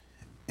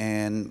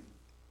And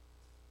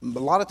a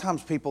lot of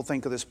times people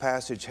think of this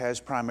passage has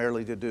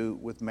primarily to do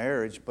with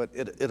marriage, but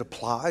it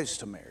applies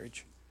to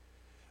marriage.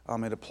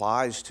 It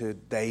applies to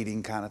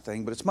dating kind of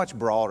thing, but it's much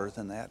broader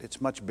than that. It's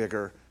much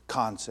bigger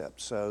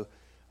concept. So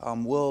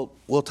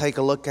we'll take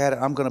a look at it.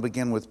 I'm going to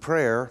begin with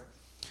prayer,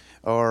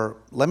 or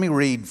let me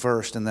read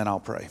first and then I'll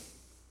pray.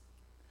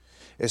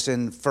 It's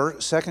in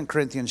 2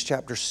 Corinthians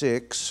chapter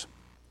 6,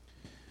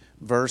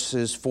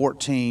 verses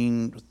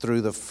 14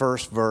 through the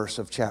first verse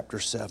of chapter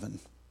 7.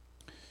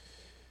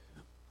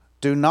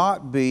 Do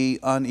not be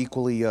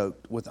unequally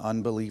yoked with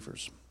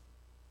unbelievers.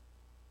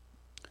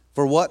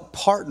 For what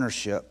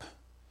partnership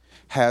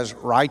has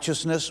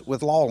righteousness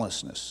with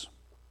lawlessness?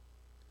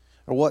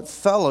 Or what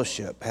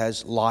fellowship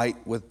has light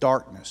with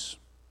darkness?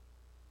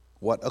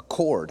 What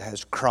accord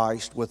has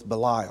Christ with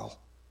Belial?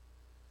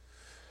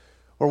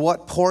 Or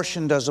what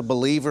portion does a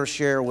believer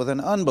share with an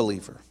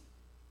unbeliever?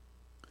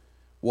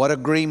 What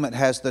agreement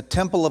has the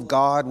temple of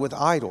God with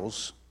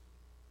idols?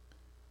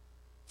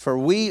 For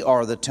we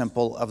are the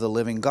temple of the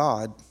living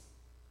God.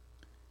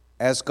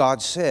 As God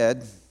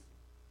said,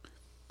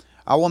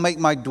 I will make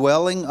my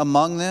dwelling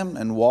among them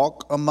and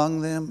walk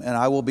among them, and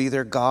I will be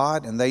their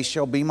God, and they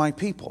shall be my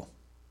people.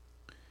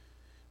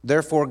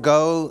 Therefore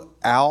go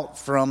out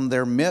from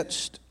their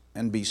midst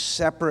and be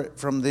separate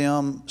from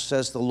them,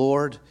 says the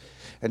Lord,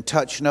 and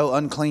touch no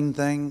unclean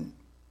thing.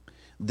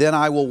 Then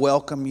I will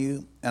welcome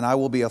you, and I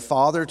will be a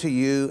father to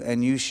you,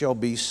 and you shall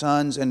be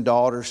sons and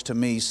daughters to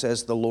me,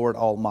 says the Lord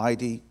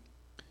Almighty.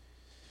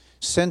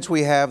 Since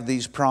we have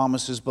these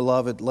promises,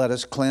 beloved, let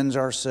us cleanse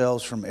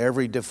ourselves from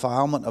every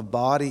defilement of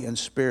body and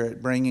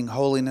spirit, bringing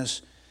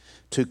holiness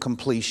to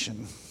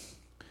completion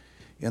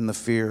in the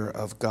fear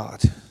of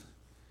God.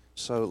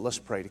 So let's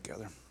pray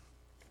together.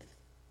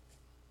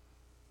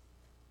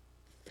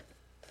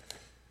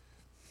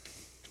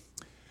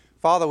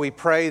 Father, we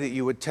pray that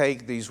you would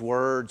take these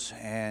words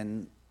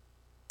and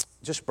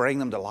just bring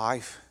them to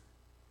life.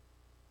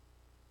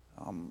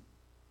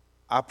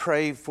 I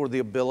pray for the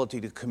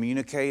ability to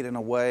communicate in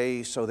a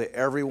way so that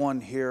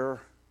everyone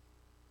here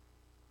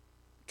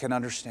can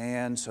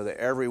understand, so that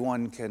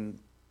everyone can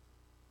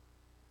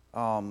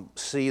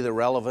see the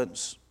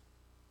relevance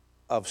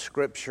of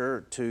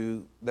Scripture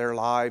to their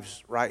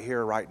lives right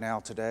here, right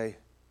now, today.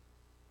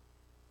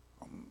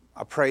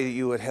 I pray that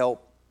you would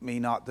help me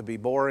not to be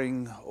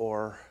boring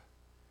or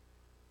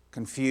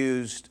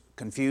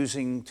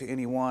confusing to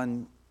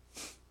anyone.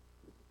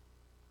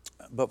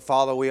 But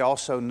Father, we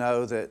also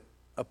know that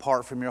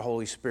apart from your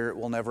Holy Spirit,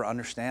 we'll never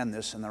understand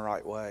this in the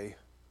right way.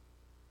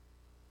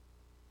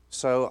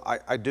 So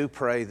I do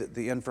pray that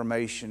the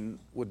information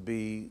would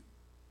be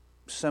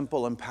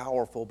simple and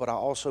powerful, but I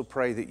also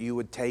pray that you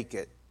would take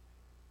it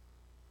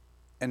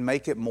and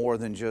make it more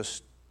than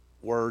just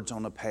words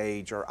on a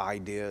page or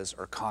ideas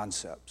or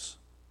concepts.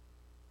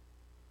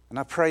 And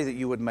I pray that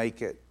you would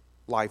make it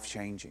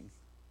life-changing.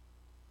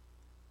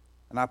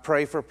 And I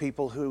pray for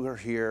people who are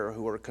here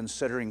who are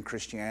considering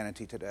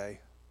Christianity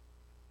today,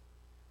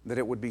 that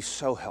it would be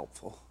so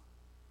helpful.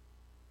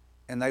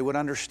 And they would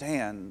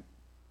understand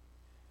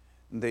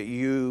that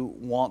you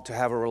want to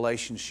have a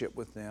relationship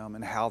with them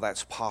and how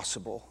that's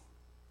possible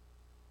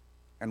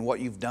and what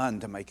you've done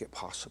to make it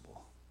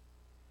possible.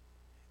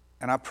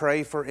 And I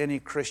pray for any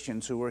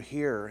Christians who are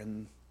here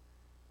and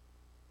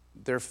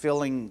they're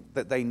feeling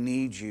that they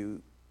need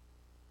you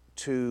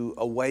to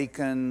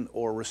awaken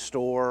or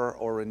restore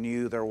or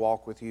renew their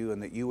walk with you,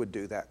 and that you would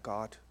do that,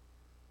 God.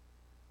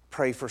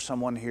 Pray for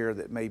someone here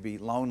that may be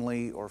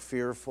lonely or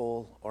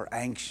fearful or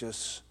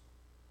anxious,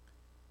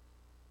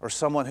 or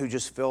someone who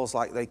just feels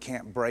like they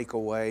can't break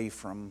away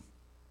from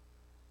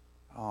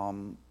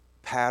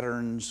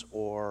patterns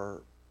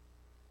or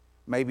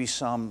maybe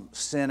some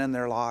sin in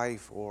their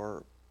life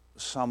or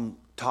some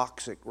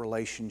toxic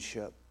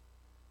relationship,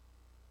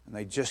 and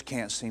they just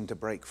can't seem to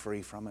break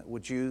free from it.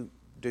 Would you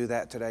do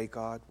that today,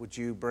 God? Would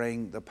you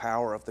bring the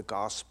power of the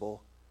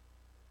gospel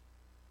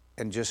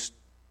and just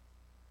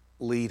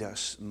lead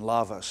us and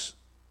love us,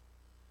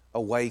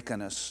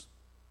 awaken us,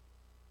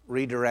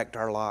 redirect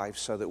our lives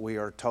so that we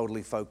are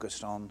totally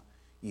focused on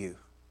you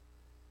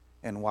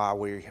and why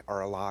we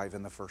are alive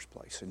in the first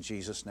place. In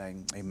Jesus'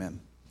 name,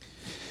 amen.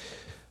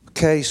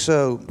 Okay,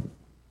 so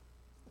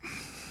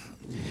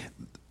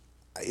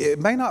it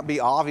may not be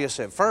obvious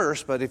at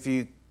first, but if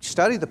you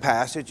study the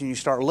passage and you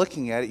start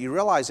looking at it, you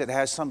realize it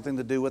has something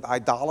to do with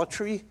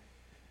idolatry.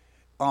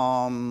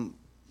 And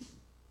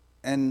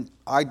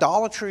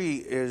idolatry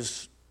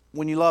is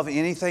when you love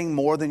anything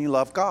more than you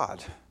love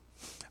God.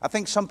 I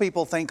think some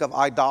people think of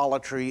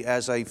idolatry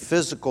as a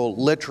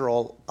physical,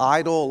 literal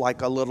idol,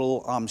 like a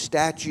little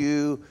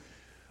statue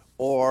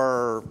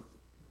or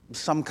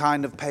some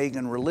kind of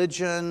pagan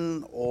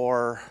religion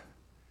or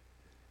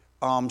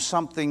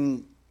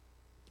something,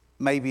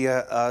 maybe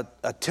a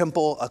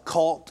temple, a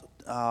cult,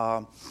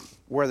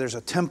 where there's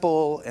a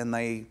temple and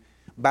they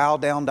bow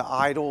down to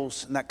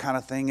idols and that kind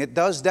of thing. It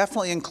does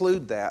definitely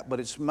include that, but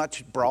it's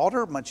much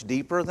broader, much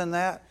deeper than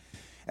that.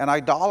 And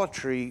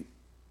idolatry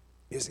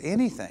is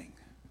anything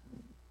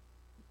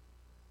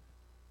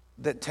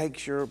that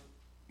takes your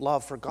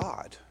love for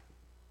God.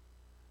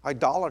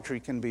 Idolatry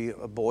can be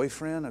a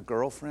boyfriend, a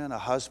girlfriend, a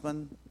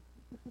husband,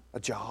 a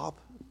job,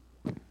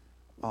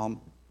 a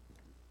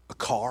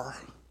car.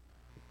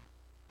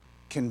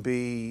 Can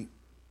be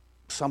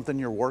something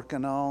you're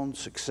working on,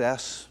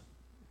 success,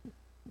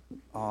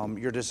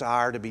 your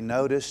desire to be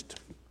noticed.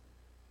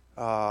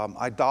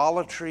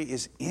 Idolatry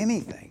is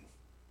anything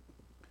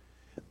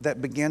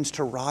that begins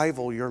to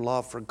rival your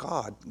love for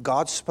God.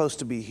 God's supposed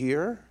to be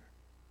here,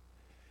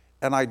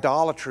 and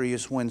idolatry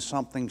is when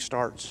something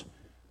starts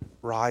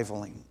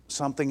rivaling.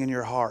 Something in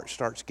your heart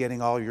starts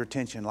getting all your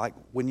attention, like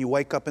when you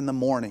wake up in the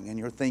morning and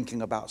you're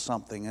thinking about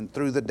something, and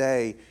through the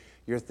day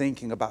you're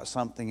thinking about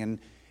something. And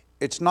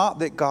it's not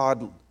that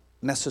God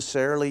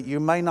necessarily, you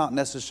may not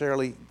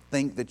necessarily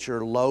think that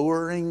you're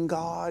lowering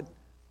God,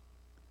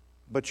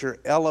 but you're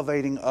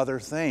elevating other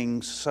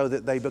things so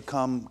that they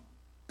become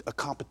a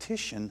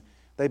competition.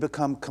 They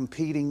become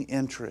competing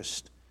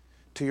interest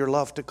to your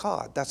love to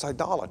God. That's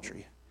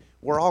idolatry.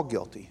 We're all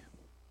guilty.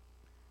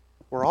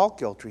 We're all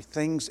guilty.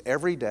 Things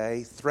every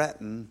day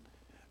threaten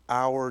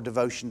our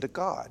devotion to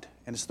God.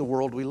 And it's the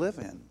world we live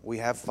in. We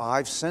have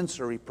 5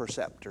 sensory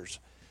perceptors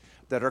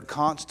that are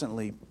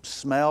constantly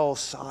smell,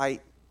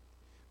 sight,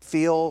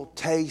 feel,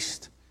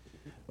 taste.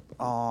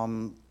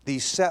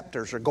 These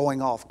scepters are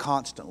going off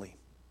constantly,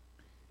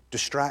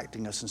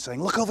 distracting us and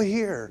saying, look over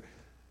here,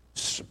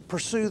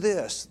 pursue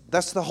this.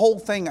 That's the whole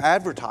thing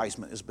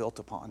advertisement is built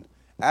upon.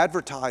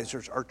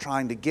 Advertisers are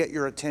trying to get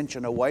your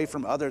attention away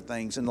from other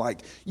things and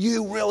like,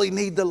 you really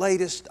need the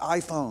latest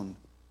iPhone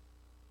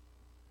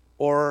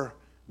or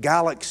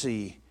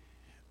Galaxy,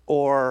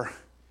 or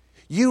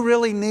you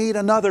really need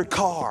another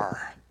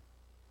car.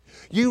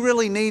 You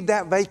really need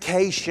that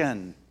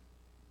vacation.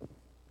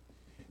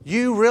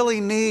 You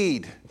really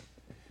need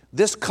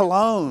this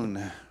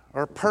cologne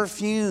or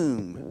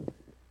perfume.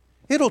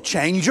 It'll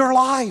change your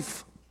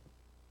life.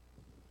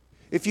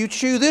 If you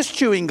chew this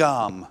chewing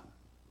gum,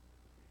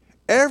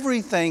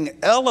 everything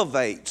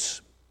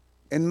elevates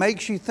and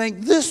makes you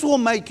think this will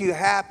make you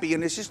happy.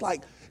 And it's just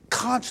like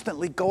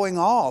constantly going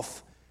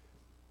off.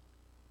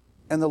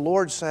 And the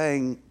Lord's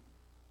saying,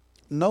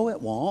 no,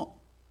 it won't.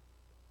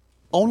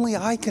 Only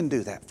I can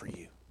do that for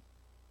you.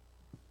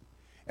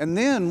 And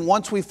then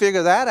once we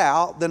figure that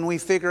out, then we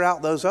figure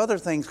out those other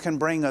things can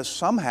bring us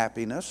some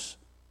happiness,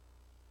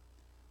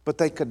 but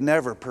they could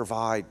never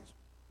provide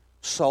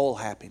soul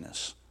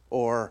happiness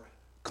or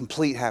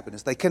complete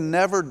happiness. They can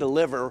never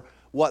deliver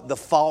what the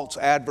false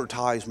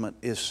advertisement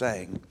is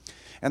saying.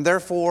 And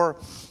therefore,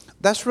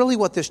 that's really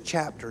what this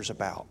chapter is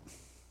about.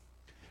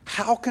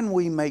 How can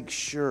we make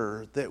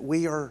sure that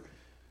we are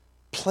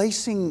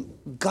placing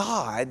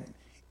God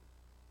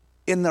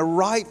in the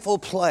rightful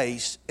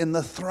place in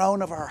the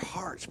throne of our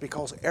hearts,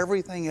 because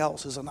everything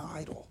else is an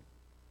idol.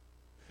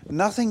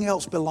 Nothing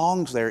else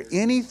belongs there.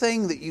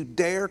 Anything that you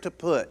dare to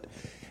put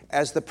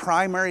as the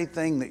primary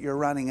thing that you're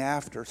running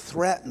after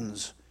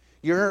threatens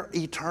your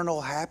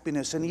eternal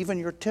happiness and even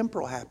your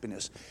temporal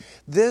happiness.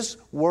 This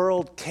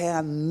world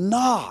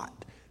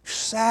cannot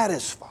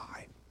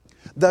satisfy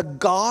the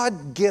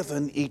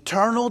God-given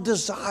eternal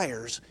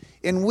desires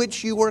in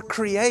which you were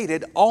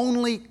created.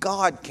 Only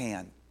God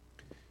can.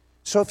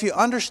 So if you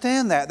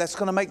understand that, that's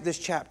going to make this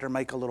chapter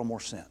make a little more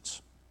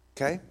sense.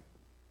 Okay?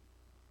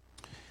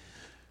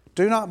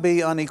 Do not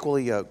be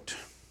unequally yoked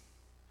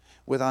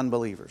with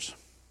unbelievers.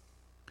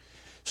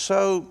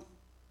 So,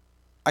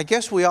 I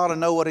guess we ought to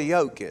know what a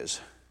yoke is.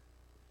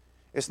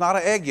 It's not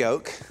an egg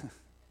yolk.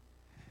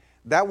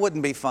 That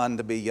wouldn't be fun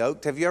to be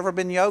yoked. Have you ever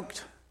been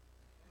yoked?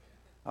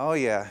 Oh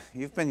yeah,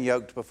 you've been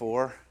yoked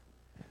before.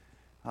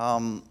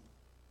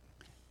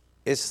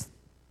 It's,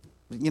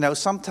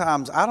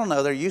 sometimes, I don't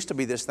know, there used to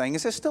be this thing.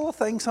 Is it still a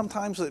thing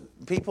sometimes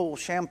that people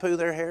shampoo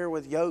their hair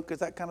with yolk? Is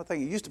that kind of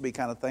thing? It used to be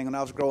kind of thing when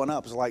I was growing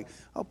up. It's like,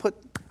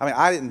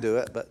 I didn't do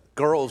it, but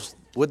girls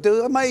would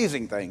do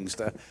amazing things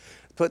to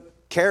put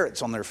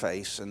carrots on their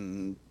face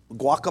and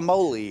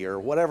guacamole or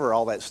whatever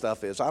all that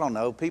stuff is. I don't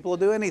know. People will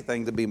do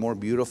anything to be more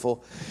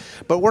beautiful.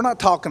 But we're not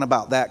talking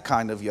about that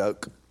kind of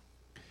yoke.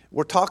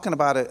 We're talking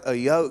about a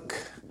yoke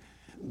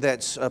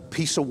that's a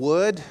piece of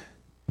wood,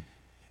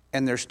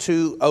 and there's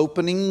 2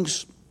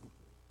 openings,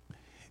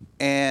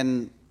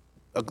 and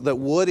the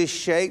wood is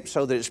shaped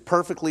so that it's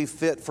perfectly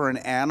fit for an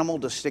animal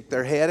to stick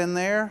their head in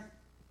there.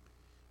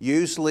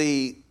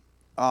 Usually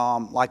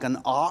like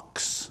an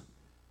ox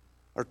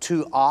or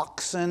 2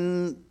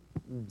 oxen,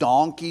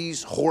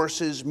 donkeys,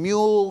 horses,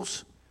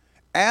 mules.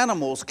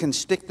 Animals can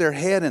stick their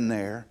head in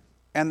there,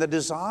 and the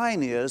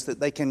design is that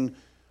they can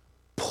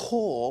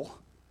pull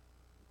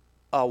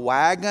a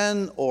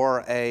wagon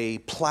or a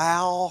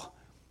plow.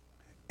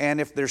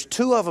 And if there's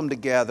 2 of them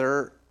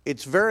together,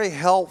 it's very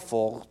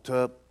helpful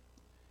to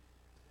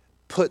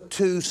put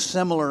 2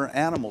 similar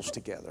animals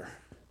together.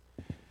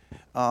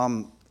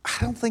 I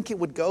don't think it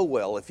would go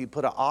well if you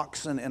put an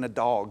oxen and a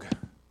dog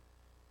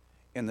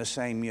in the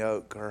same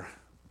yoke,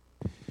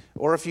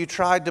 or if you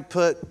tried to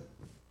put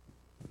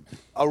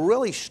a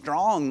really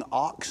strong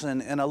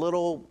oxen and a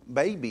little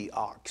baby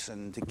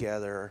oxen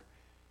together.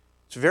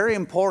 It's very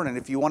important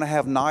if you want to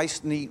have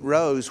nice, neat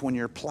rows when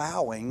you're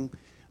plowing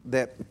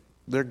that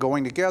they're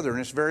going together.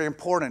 And it's very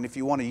important if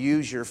you want to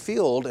use your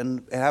field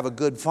and have a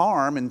good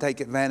farm and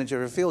take advantage of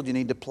your field, you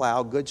need to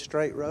plow good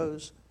straight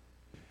rows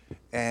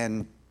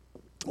and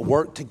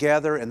work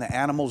together, and the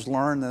animals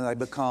learn and they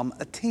become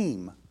a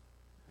team.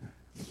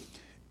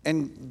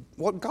 And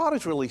what God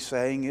is really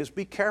saying is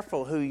be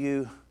careful who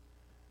you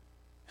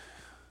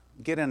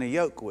get in a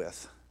yoke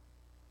with.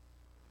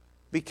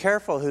 Be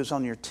careful who's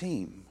on your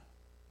team.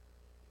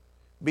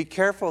 Be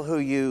careful who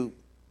you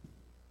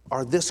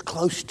are this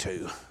close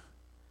to,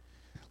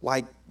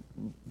 like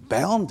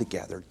bound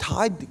together,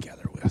 tied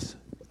together with.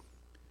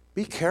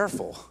 Be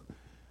careful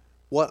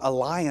what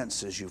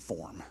alliances you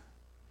form.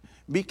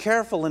 Be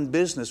careful in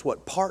business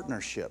what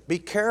partnership. Be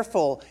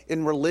careful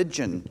in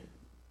religion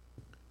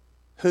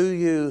who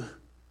you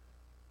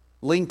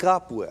link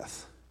up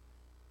with.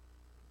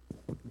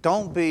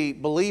 Don't be,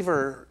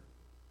 believer,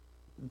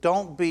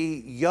 don't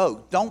be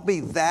yoked. Don't be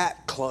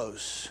that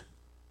close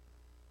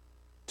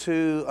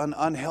to an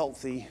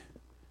unhealthy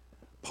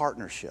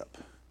partnership,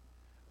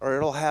 or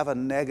it'll have a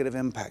negative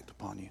impact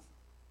upon you.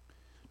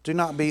 Do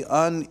not be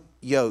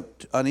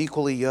unyoked,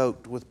 unequally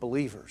yoked with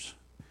believers.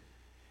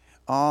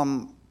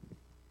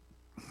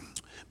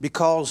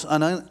 Because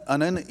an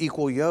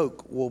unequal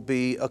yoke will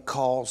be a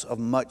cause of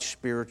much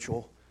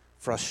spiritual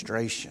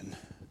frustration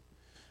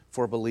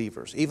for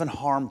believers, even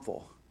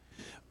harmful.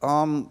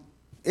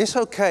 It's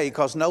okay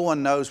because no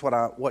one knows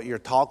what you're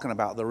talking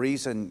about. The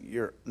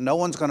reason no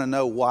one's going to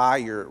know why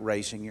you're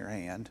raising your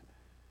hand.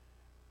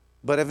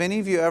 But have any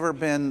of you ever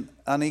been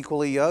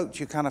unequally yoked?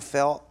 You kind of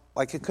felt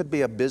like it could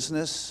be a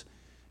business,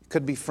 it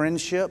could be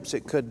friendships,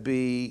 it could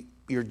be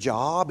your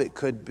job, it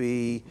could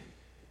be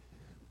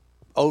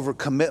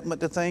overcommitment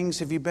to things.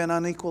 Have you been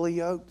unequally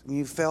yoked and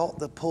you felt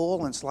the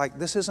pull, and it's like,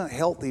 this isn't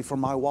healthy for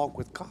my walk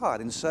with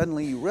God, and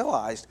suddenly you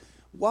realized,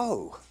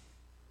 whoa,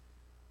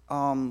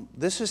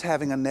 this is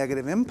having a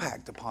negative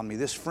impact upon me.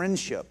 This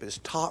friendship is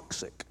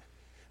toxic.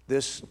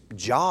 This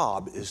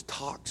job is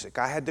toxic.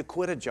 I had to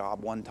quit a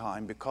job one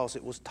time because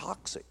it was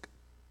toxic.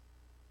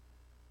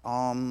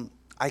 I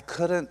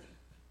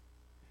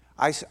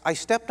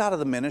stepped out of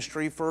the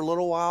ministry for a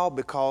little while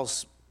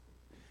because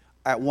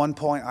at one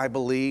point I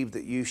believed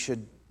that you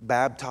should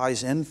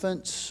baptize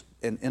infants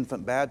in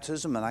infant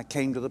baptism, and I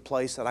came to the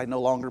place that I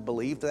no longer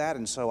believed that,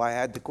 and so I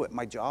had to quit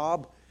my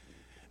job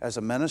as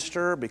a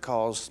minister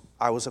because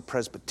I was a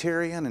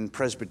Presbyterian, and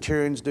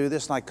Presbyterians do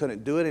this, and I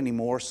couldn't do it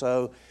anymore,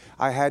 so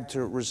I had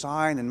to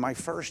resign. And my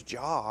first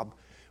job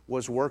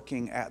was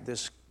working at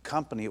this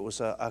company. It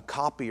was a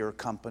copier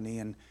company,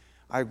 and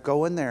I'd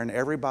go in there, and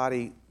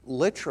everybody,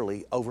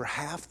 literally over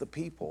half the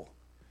people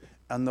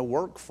in the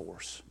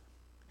workforce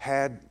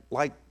had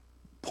like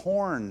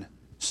porn.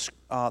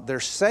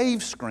 Their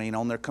save screen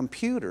on their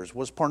computers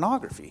was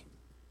pornography.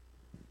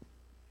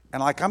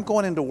 And like I'm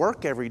going into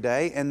work every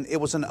day, and it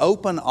was an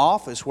open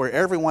office where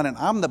everyone, and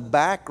I'm the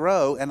back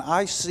row, and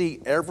I see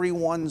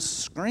everyone's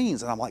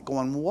screens, and I'm like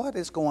going, what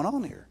is going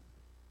on here?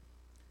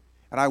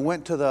 And I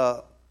went to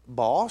the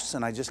boss,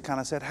 and I just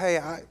kind of said, hey,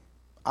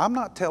 I'm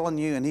not telling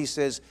you. And he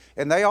says,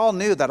 and they all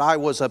knew that I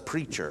was a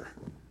preacher.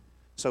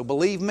 So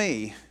believe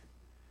me,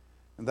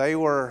 they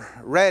were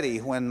ready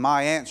when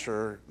my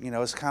answer,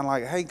 it's kind of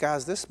like, hey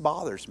guys, this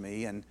bothers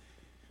me, and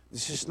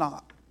it's just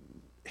not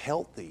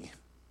healthy.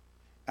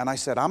 And I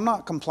said, I'm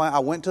not complaining. I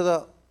went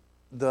to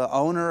the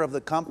owner of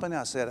the company.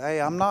 I said, hey,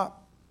 I'm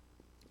not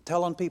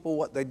telling people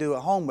what they do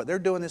at home, but they're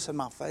doing this in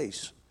my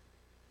face.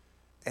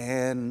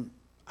 And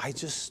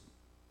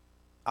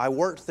I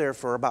worked there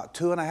for about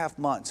 2.5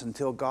 months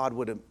until God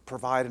would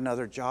provide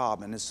another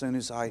job. And as soon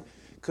as I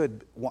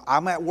could,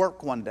 I'm at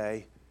work one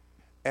day,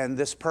 and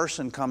this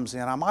person comes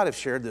in. I might have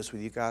shared this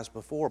with you guys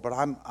before, but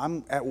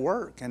I'm at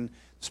work, and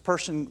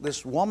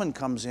this woman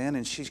comes in,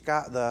 and she's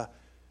got the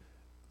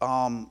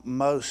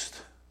most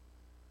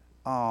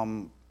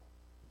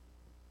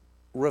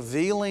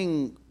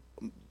revealing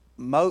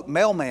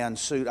mailman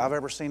suit I've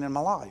ever seen in my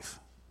life.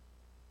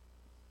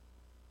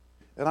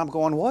 And I'm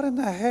going, what in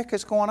the heck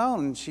is going on?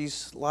 And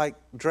she's like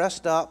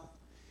dressed up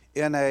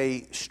in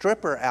a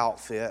stripper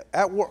outfit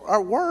at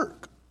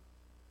work.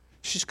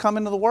 She's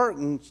coming to the work,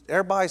 and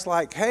everybody's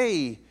like,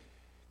 hey,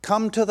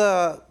 come to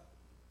the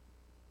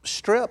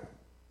strip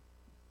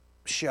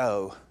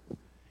show.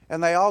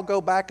 And they all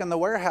go back in the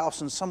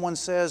warehouse, and someone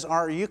says,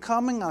 are you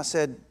coming? I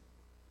said,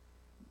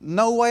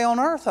 no way on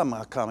earth am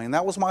I coming.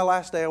 That was my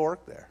last day of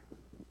work there.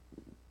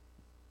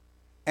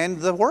 And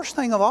the worst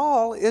thing of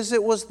all is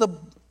it was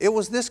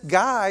this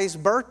guy's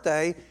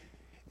birthday,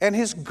 and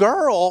his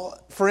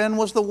girlfriend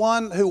was the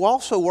one who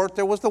also worked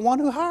there, was the one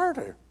who hired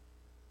her.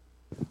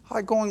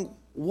 I'm going,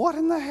 what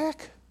in the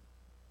heck?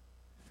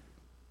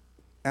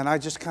 And I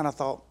just kind of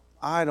thought,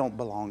 I don't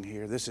belong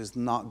here. This is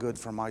not good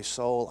for my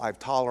soul. I've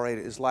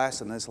tolerated his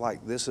last, and it's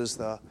like, this just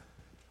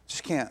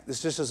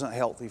isn't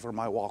healthy for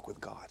my walk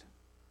with God.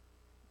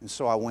 And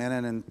so I went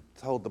in and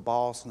told the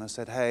boss, and I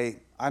said, hey,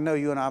 I know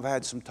you and I have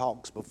had some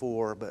talks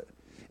before,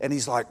 and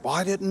he's like, well,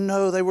 I didn't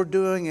know they were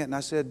doing it. And I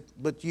said,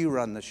 but you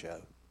run the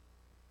show.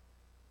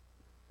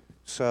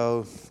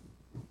 So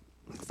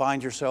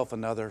find yourself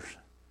another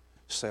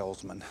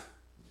salesman.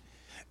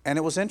 And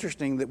it was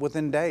interesting that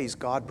within days,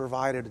 God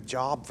provided a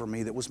job for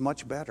me that was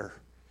much better.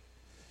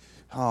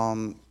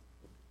 And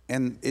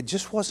it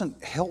just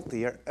wasn't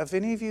healthy. Have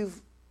any of you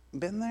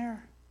been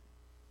there?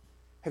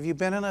 Have you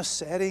been in a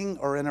setting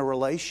or in a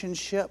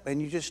relationship and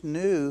you just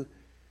knew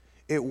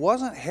it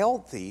wasn't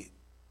healthy,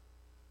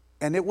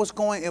 and it was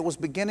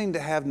beginning to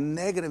have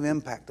negative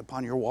impact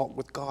upon your walk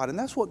with God? And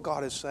that's what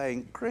God is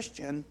saying.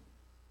 Christian,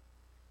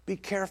 be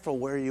careful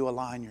where you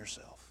align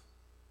yourself.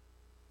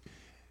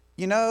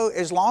 You know,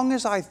 as long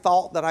as I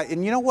thought that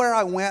and you know where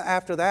I went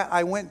after that?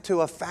 I went to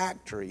a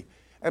factory.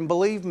 And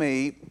believe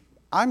me,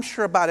 I'm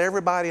sure about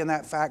everybody in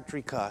that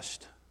factory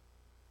cussed.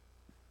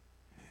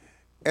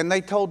 And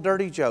they told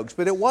dirty jokes,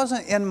 but it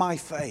wasn't in my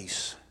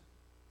face.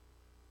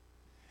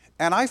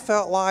 And I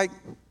felt like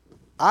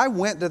I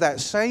went to that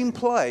same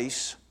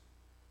place,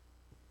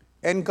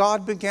 and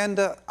God began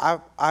to,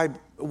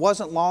 it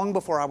wasn't long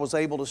before I was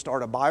able to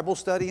start a Bible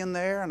study in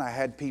there, and I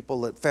had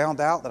people that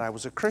found out that I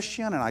was a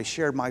Christian, and I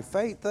shared my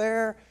faith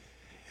there.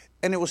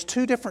 And it was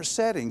two different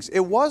settings. It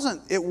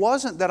wasn't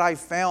that I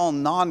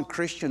found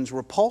non-Christians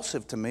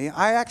repulsive to me.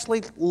 I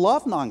actually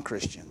love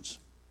non-Christians.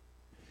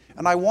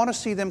 And I want to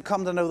see them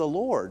come to know the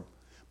Lord.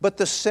 But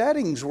the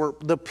settings were,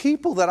 the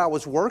people that I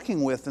was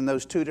working with in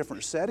those two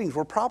different settings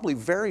were probably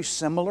very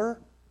similar.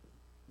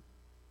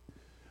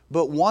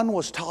 But one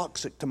was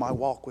toxic to my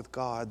walk with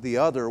God. The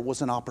other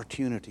was an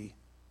opportunity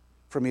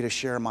for me to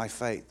share my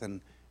faith.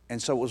 And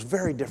so it was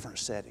very different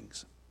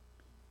settings.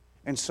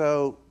 And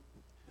so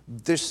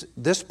this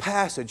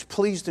passage,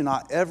 please do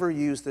not ever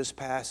use this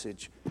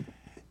passage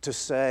to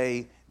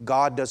say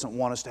God doesn't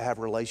want us to have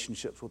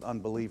relationships with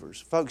unbelievers.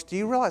 Folks, do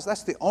you realize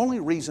that's the only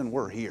reason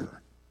we're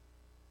here?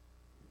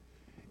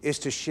 Is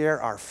to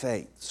share our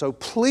faith. So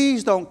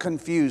please don't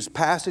confuse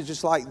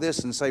passages like this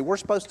and say we're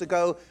supposed to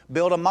go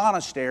build a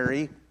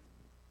monastery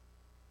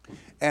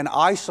and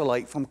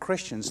isolate from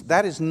Christians.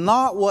 That is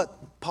not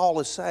what Paul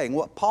is saying.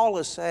 What Paul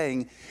is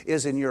saying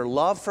is, in your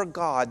love for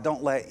God,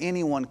 don't let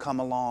anyone come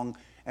along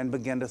and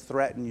begin to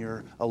threaten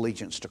your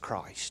allegiance to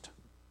Christ.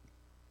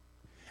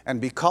 And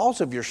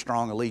because of your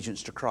strong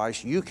allegiance to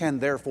Christ, you can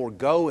therefore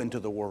go into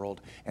the world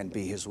and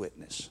be His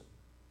witness.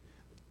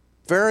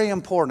 Very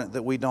important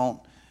that we don't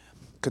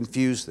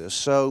confuse this.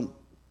 So,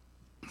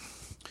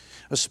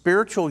 a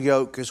spiritual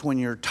yoke is when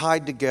you're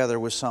tied together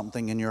with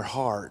something in your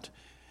heart.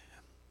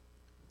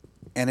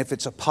 And if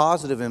it's a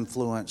positive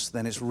influence,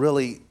 then it's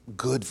really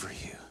good for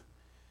you.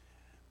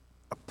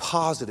 A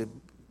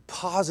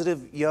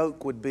positive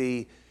yoke would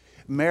be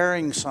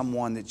marrying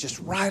someone that's just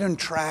right on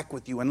track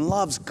with you and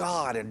loves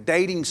God, and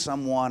dating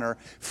someone or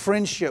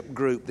friendship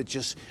group that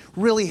just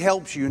really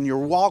helps you in your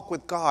walk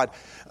with God.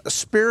 A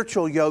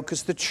spiritual yoke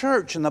is the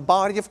church and the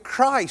body of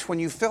Christ, when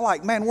you feel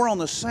like, man, we're on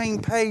the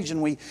same page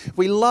and we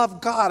love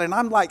God. And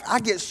I'm like, I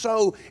get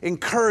so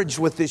encouraged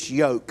with this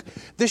yoke.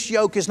 This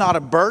yoke is not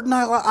a burden.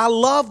 I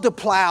love to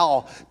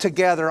plow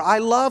together. I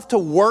love to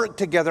work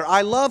together.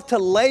 I love to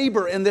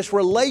labor in this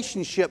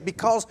relationship,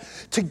 because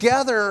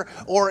together,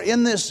 or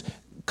in this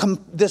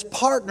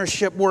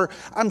partnership where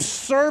I'm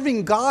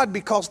serving God,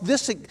 because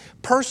this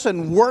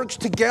person works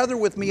together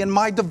with me in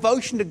my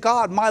devotion to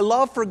God. My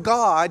love for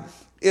God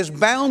is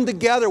bound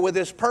together with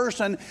this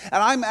person,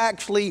 and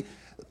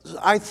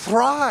I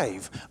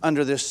thrive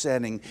under this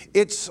setting.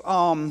 It's,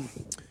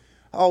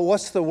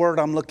 what's the word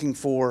I'm looking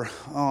for?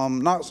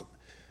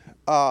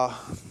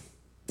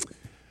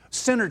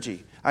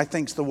 Synergy, I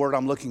think is the word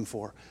I'm looking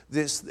for.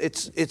 It's the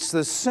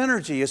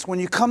synergy. It's when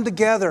you come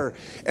together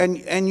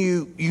and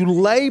you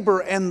labor,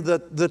 and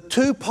the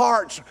two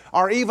parts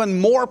are even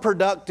more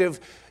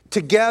productive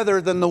together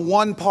than the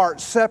one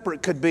part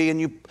separate could be. And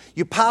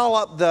you pile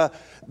up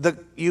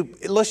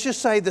let's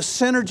just say the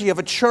synergy of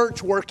a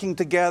church working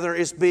together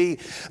is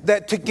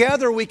that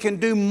together we can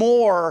do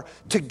more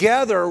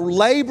together,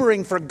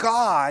 laboring for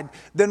God,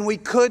 than we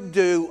could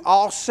do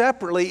all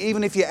separately.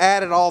 Even if you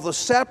added all the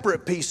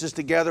separate pieces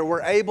together,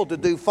 we're able to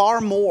do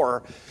far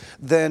more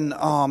than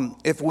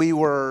if we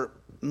were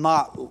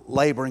not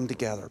laboring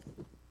together.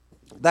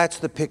 That's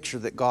the picture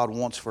that God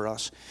wants for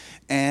us.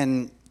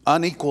 And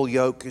unequal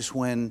yoke is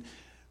when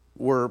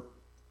we're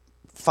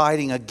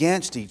fighting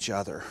against each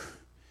other,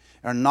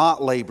 or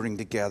not laboring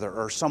together,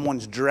 or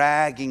someone's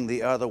dragging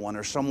the other one,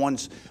 or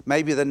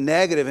maybe the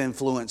negative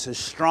influence is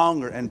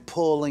stronger and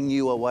pulling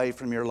you away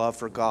from your love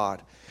for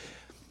God.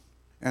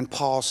 And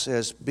Paul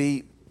says,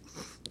 be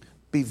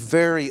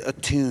very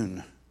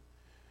attuned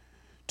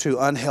to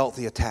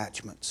unhealthy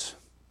attachments.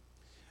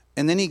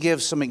 And then he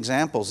gives some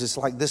examples. It's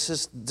like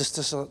this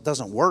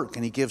doesn't work.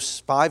 And he gives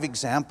 5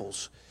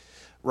 examples.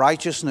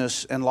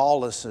 Righteousness and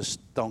lawlessness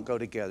don't go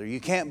together. You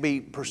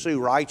can't pursue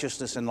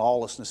righteousness and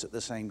lawlessness at the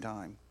same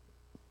time.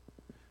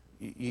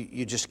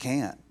 You just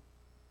can't.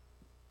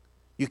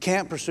 You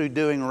can't pursue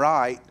doing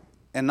right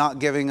and not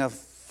giving a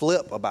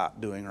flip about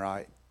doing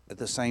right at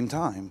the same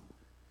time.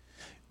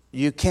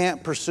 You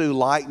can't pursue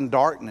light and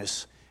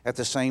darkness at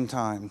the same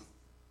time.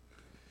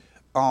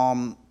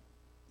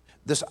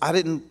 This I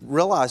didn't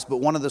realize, but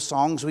one of the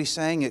songs we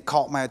sang, it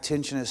caught my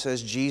attention. It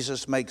says,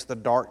 Jesus makes the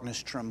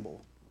darkness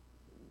tremble.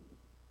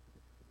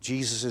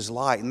 Jesus is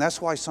light. And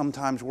that's why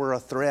sometimes we're a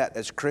threat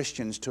as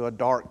Christians to a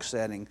dark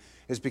setting,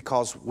 is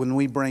because when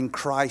we bring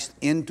Christ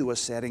into a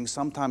setting,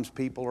 sometimes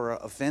people are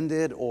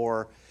offended,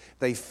 or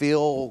they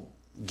feel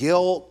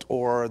guilt,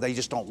 or they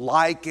just don't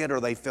like it, or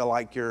they feel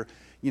like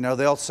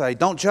they'll say,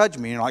 don't judge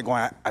me. And you're like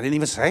going, I didn't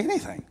even say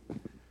anything.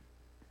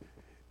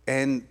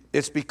 And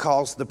it's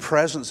because the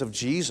presence of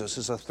Jesus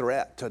is a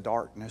threat to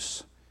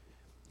darkness.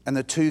 And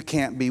the two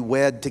can't be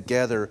wed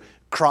together.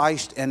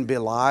 Christ and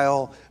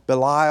Belial.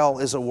 Belial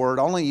is a word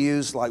only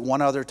used like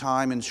one other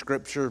time in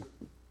Scripture,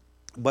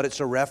 but it's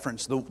a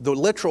reference. The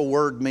literal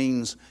word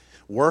means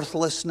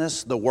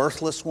worthlessness, the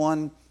worthless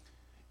one.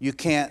 You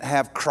can't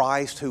have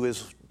Christ, who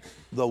is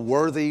the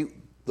worthy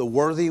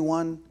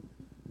one,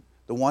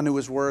 the one who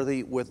is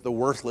worthy, with the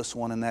worthless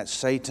one, and that's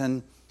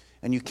Satan.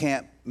 And you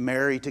can't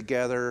marry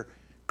together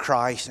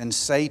Christ and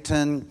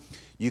Satan.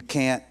 You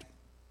can't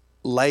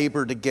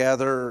labor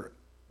together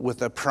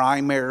with a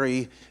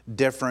primary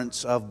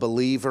difference of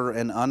believer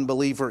and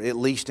unbeliever, at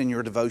least in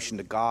your devotion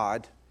to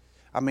God.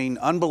 I mean,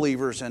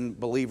 unbelievers and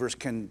believers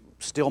can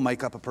still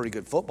make up a pretty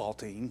good football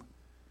team,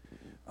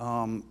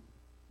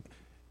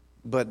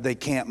 but they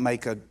can't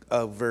make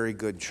a very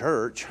good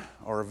church,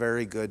 or a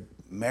very good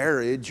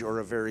marriage, or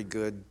a very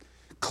good,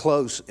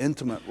 close,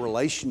 intimate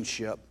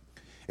relationship.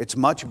 It's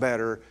much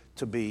better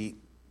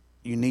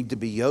you need to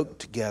be yoked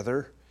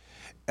together.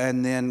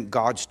 And then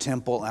God's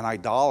temple and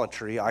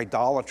idolatry.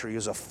 Idolatry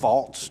is a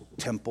false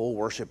temple,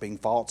 worshiping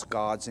false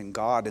gods in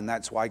God. And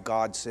that's why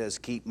God says,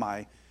 keep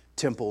my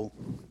temple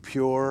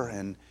pure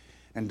and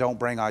don't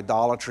bring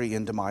idolatry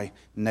into my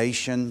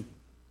nation.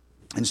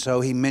 And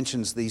so he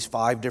mentions these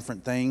 5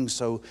 different things.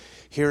 So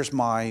here's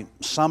my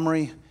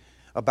summary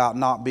about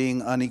not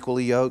being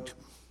unequally yoked.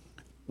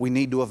 We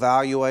need to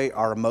evaluate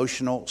our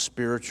emotional,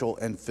 spiritual,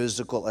 and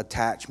physical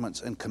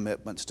attachments and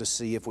commitments to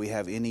see if we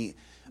have any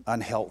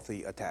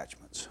unhealthy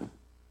attachments.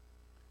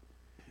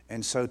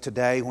 And so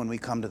today, when we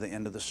come to the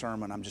end of the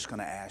sermon, I'm just going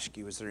to ask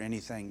you, is there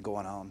anything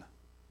going on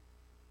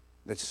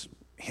that's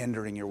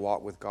hindering your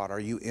walk with God? Are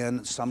you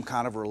in some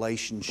kind of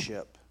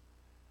relationship,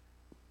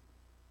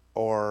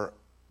 or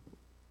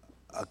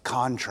a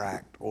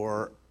contract,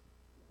 or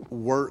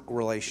work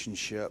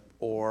relationship,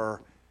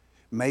 or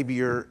maybe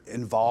you're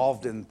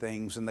involved in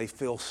things and they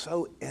feel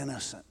so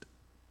innocent,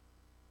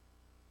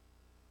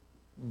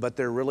 but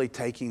they're really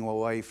taking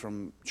away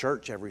from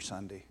church every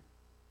Sunday?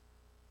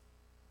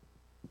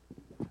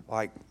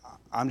 Like,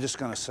 I'm just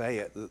going to say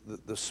it,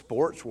 the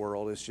sports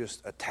world is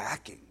just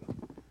attacking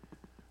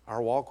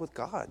our walk with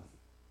God.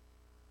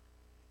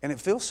 And it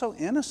feels so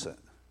innocent.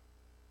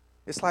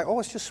 It's like, oh,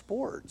 it's just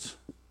sports.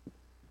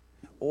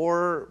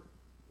 Or,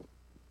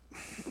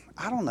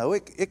 I don't know,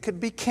 it could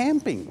be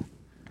camping.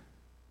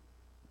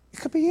 It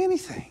could be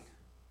anything.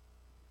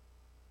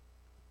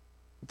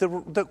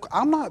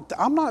 I'm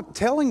not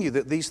telling you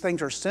that these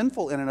things are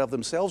sinful in and of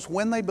themselves.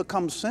 When they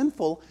become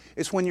sinful,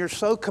 it's when you're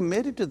so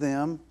committed to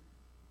them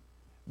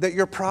that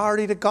your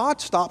priority to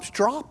God stops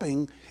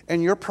dropping,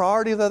 and your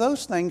priority to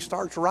those things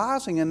starts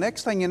rising. And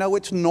next thing you know,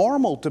 it's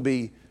normal to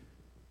be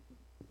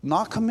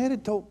not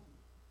committed to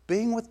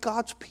being with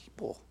God's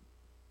people.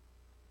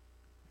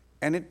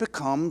 And it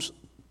becomes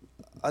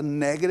a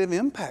negative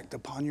impact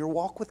upon your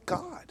walk with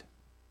God.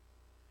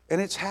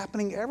 And it's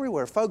happening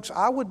everywhere. Folks,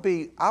 I would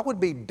be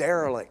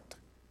derelict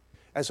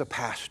as a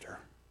pastor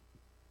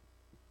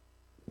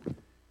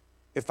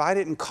if I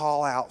didn't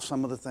call out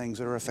some of the things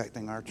that are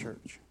affecting our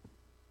church.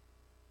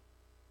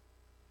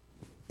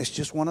 It's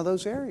just one of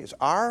those areas.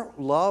 Our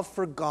love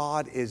for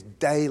God is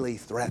daily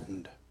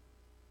threatened.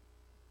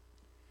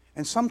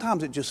 And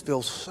sometimes it just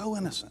feels so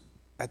innocent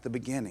at the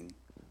beginning.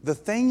 The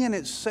thing in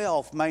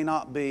itself may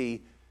not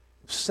be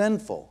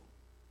sinful,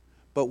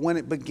 but when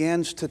it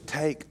begins to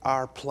take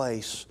our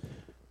place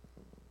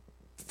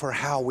for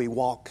how we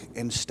walk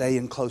and stay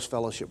in close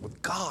fellowship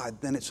with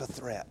God, then it's a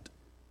threat.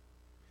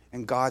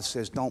 And God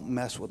says, don't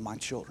mess with my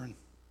children.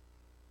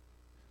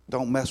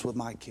 Don't mess with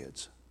my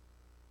kids.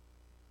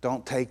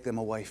 Don't take them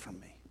away from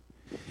me.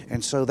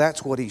 And so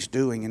that's what he's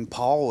doing. And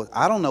Paul,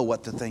 I don't know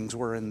what the things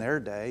were in their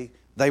day.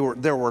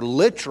 There were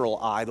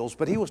literal idols,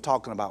 but he was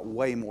talking about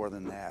way more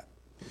than that.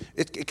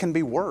 It can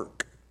be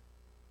work.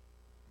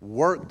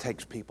 Work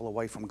takes people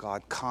away from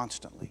God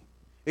constantly.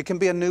 It can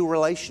be a new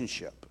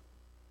relationship.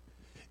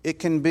 It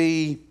can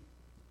be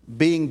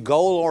being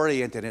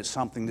goal-oriented. It's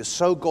something that's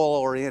so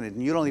goal-oriented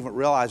and you don't even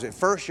realize it. At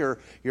first your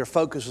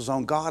focus is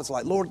on God. It's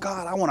like, Lord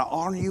God, I want to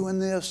honor you in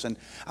this, and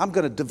I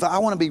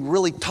want to be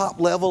really top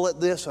level at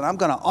this, and I'm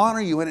going to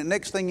honor you in it.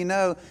 Next thing you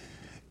know,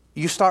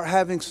 you start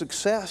having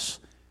success,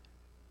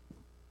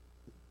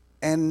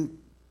 and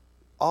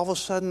all of a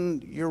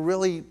sudden you're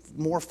really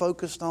more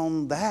focused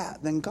on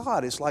that than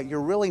God. It's like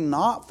you're really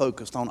not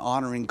focused on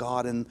honoring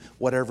God in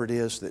whatever it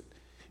is that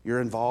you're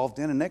involved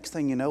in. And next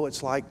thing you know,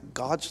 it's like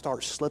God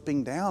starts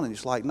slipping down. And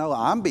it's like, no,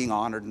 I'm being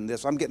honored in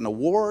this. I'm getting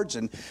awards.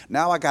 And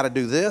now I got to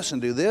do this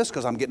and do this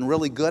because I'm getting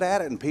really good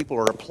at it. And people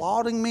are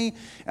applauding me.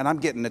 And I'm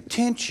getting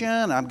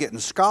attention. I'm getting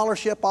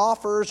scholarship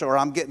offers. Or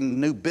I'm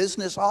getting new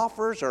business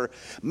offers. Or,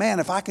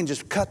 man, if I can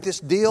just cut this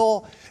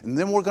deal. And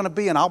then we're going to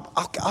be, and I'll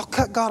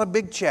cut God a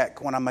big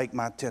check when I make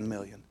my $10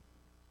 million.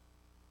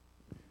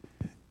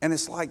 And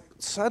it's like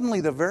suddenly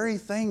the very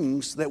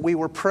things that we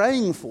were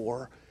praying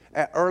for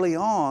early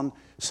on,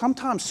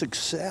 sometimes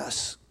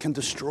success can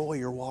destroy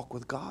your walk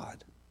with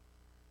God.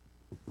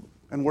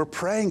 And we're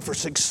praying for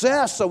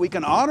success so we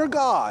can honor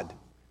God.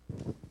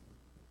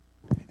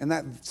 And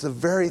that's the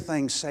very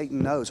thing Satan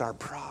knows. Our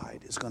pride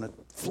is going to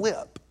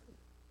flip.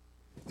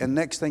 And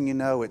next thing you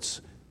know,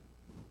 it's,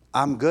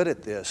 I'm good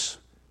at this.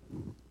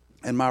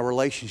 And my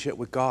relationship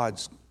with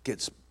God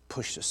gets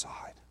pushed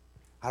aside.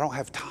 I don't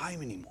have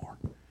time anymore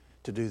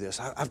to do this.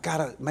 I've got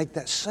to make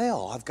that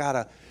sale. I've got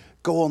to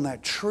go on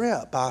that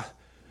trip.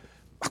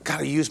 I've got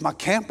to use my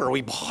camper.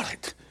 We bought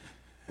it.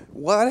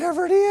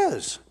 Whatever it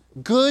is.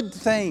 Good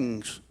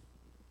things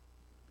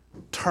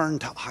turn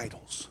to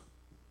idols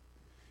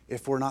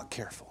if we're not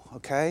careful,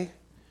 okay?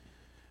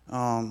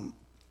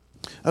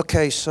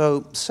 Okay,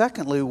 so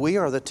secondly, we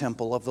are the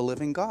temple of the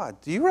living God.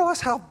 Do you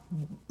realize how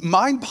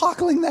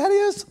mind-boggling that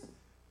is?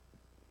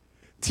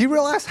 Do you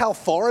realize how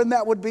foreign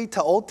that would be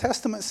to Old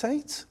Testament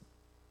saints?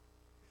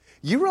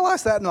 You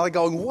realize that and they're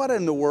going, what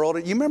in the world?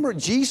 You remember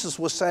Jesus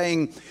was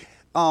saying,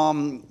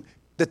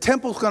 the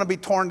temple's going to be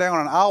torn down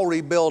and I'll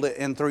rebuild it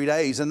in 3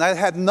 days. And they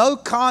had no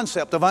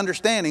concept of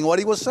understanding what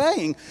he was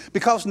saying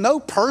because no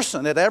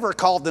person had ever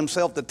called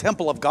themselves the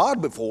temple of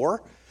God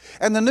before.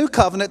 And the new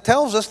covenant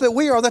tells us that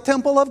we are the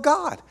temple of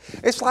God.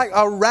 It's like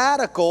a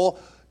radical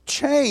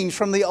change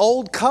from the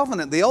old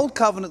covenant. The old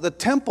covenant, the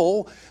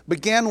temple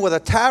began with a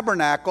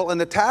tabernacle,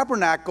 and the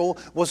tabernacle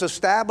was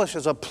established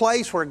as a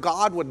place where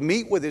God would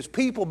meet with his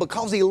people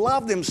because he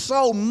loved them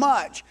so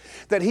much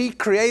that he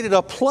created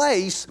a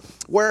place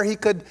where he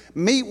could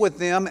meet with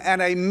them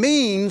and a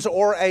means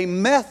or a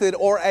method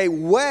or a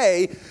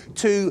way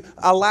to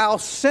allow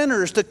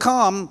sinners to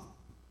come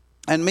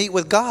and meet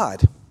with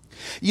God.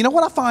 You know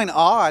what I find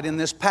odd in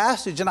this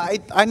passage, and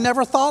I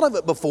never thought of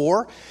it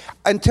before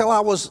until I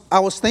was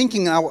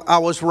thinking, I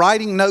was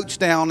writing notes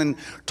down and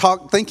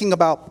thinking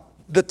about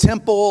the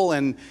temple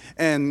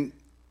and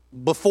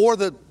before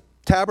the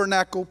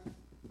tabernacle,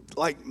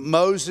 like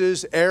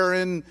Moses,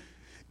 Aaron,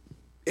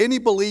 any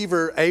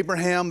believer,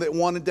 Abraham, that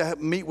wanted to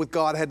meet with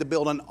God had to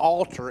build an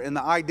altar. And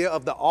the idea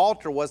of the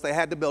altar was they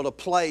had to build a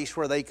place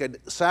where they could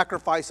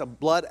sacrifice an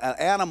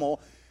animal,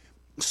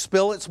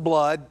 spill its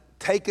blood,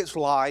 take its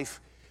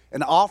life,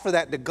 and offer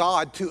that to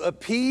God to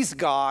appease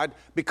God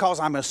because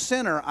I'm a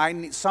sinner.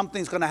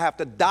 Something's going to have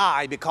to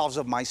die because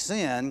of my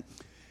sin.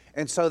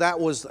 And so that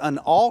was an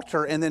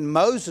altar. And then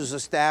Moses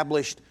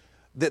established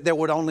that there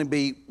would only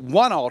be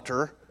one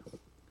altar,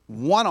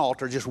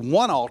 just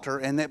one altar,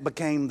 and it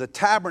became the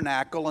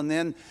tabernacle. And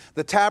then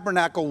the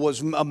tabernacle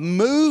was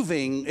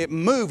moving. It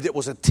moved. It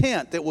was a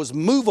tent. It was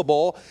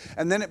movable.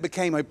 And then it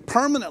became a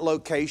permanent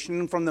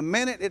location. And from the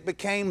minute it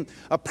became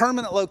a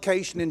permanent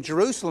location in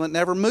Jerusalem, it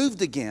never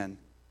moved again.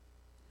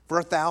 For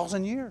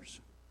 1,000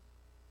 years.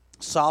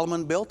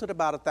 Solomon built it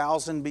about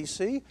 1000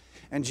 BC,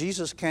 and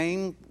Jesus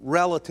came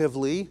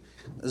relatively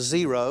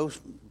zero,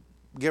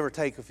 give or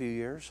take a few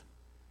years.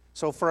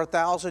 So for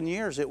 1,000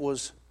 years, it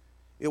was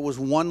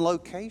one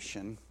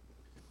location.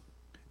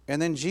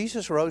 And then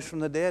Jesus rose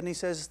from the dead, and he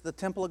says the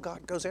temple of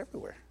God goes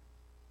everywhere.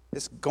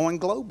 It's going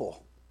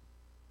global.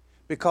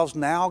 Because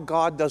now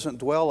God doesn't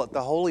dwell at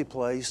the holy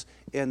place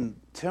in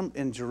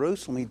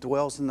Jerusalem. He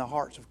dwells in the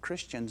hearts of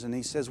Christians. And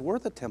he says, we're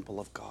the temple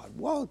of God.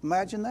 Whoa,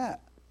 imagine that.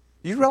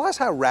 You realize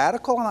how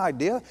radical an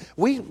idea?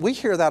 We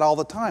hear that all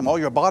the time. Oh,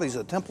 your body's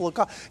the temple of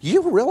God.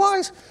 You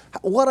realize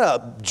what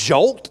a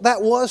jolt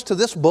that was to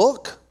this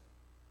book?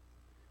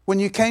 When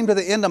you came to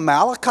the end of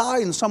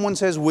Malachi and someone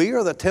says, we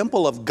are the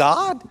temple of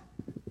God?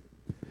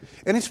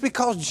 And it's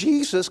because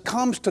Jesus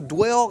comes to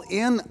dwell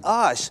in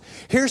us.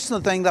 Here's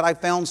the thing that I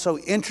found so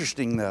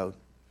interesting, though.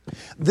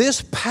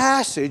 This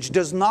passage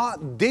does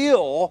not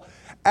deal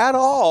at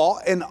all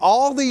in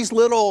all these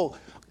little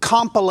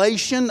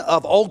compilation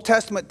of Old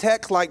Testament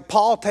texts, like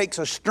Paul takes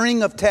a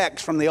string of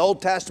texts from the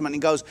Old Testament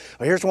and goes,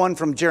 well, here's one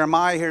from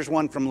Jeremiah, here's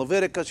one from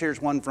Leviticus, here's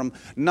one from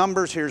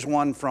Numbers, here's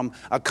one from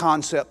a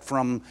concept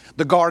from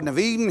the Garden of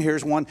Eden,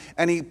 here's one.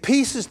 And he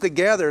pieces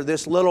together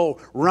this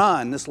little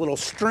run, this little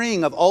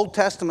string of Old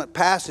Testament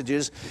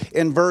passages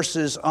in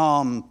verses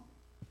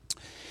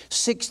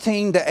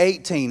 16 to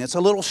 18. It's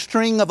a little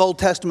string of Old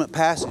Testament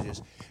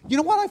passages. You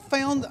know what I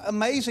found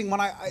amazing when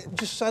I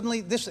just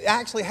suddenly, this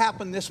actually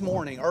happened this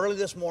morning, early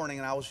this morning,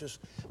 and I was just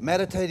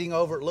meditating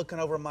over it, looking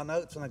over my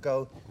notes, and I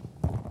go,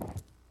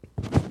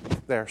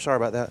 there, sorry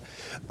about that.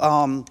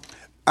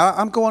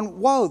 I'm going,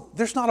 whoa,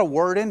 there's not a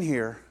word in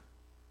here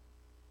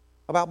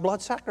about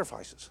blood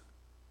sacrifices.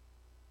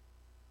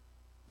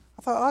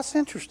 I thought, oh, that's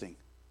interesting.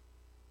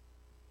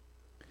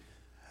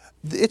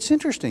 It's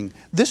interesting.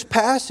 This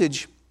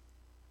passage,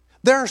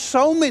 There are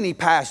so many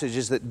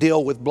passages that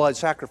deal with blood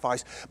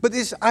sacrifice. But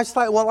I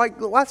thought,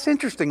 well, that's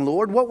interesting,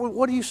 Lord.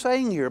 What are you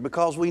saying here?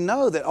 Because we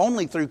know that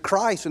only through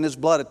Christ and His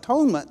blood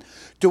atonement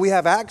do we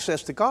have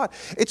access to God.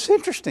 It's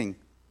interesting.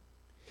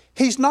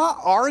 He's not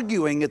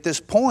arguing at this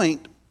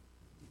point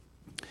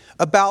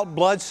about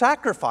blood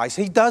sacrifice.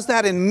 He does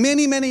that in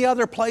many, many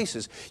other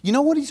places. You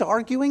know what he's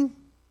arguing?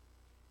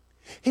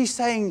 He's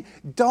saying,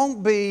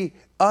 don't be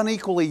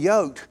unequally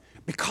yoked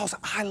because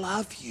I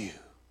love you.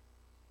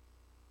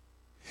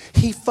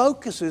 He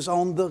focuses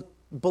on the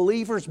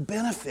believer's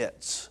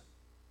benefits.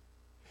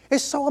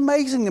 It's so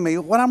amazing to me.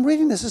 When I'm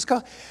reading this, it's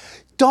called,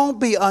 don't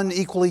be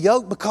unequally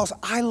yoked because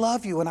I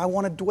love you and I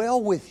want to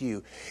dwell with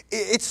you.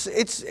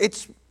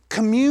 It's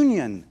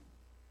communion.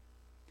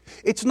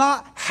 It's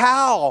not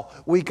how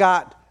we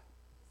got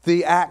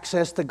the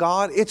access to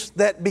God. It's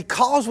that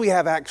because we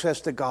have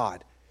access to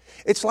God.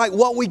 It's like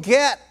what we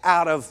get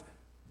out of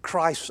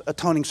Christ's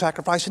atoning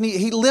sacrifice. And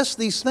he lists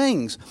these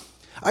things.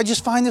 I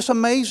just find this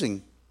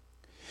amazing.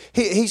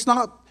 His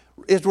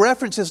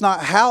reference is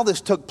not how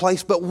this took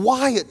place, but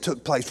why it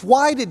took place.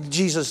 Why did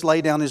Jesus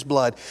lay down His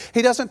blood?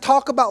 He doesn't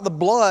talk about the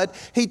blood.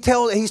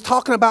 He's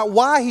talking about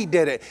why He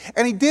did it.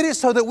 And He did it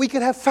so that we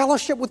could have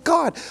fellowship with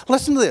God.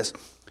 Listen to this.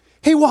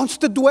 He wants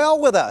to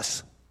dwell with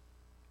us.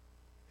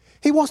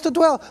 He wants to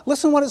dwell.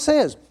 Listen to what it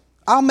says.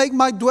 I'll make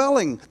my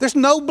dwelling. There's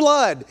no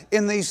blood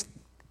in these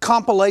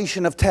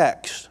compilation of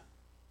texts.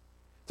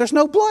 There's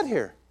no blood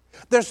here.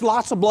 There's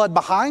lots of blood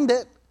behind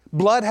it.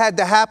 Blood had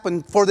to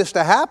happen for this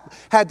to happen,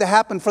 had to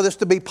happen for this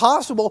to be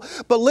possible.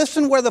 But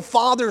listen where the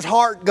Father's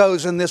heart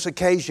goes in this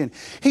occasion.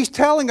 He's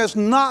telling us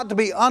not to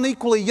be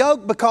unequally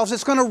yoked because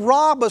it's going to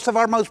rob us of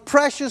our most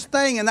precious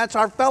thing, and that's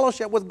our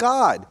fellowship with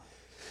God.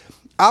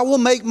 I will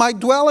make my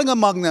dwelling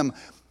among them.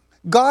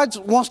 God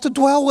wants to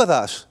dwell with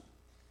us.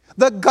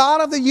 The God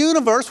of the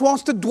universe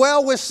wants to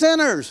dwell with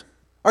sinners.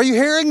 Are you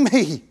hearing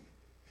me?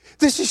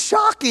 This is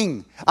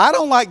shocking. I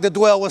don't like to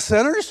dwell with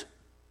sinners.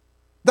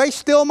 They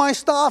steal my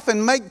stuff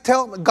and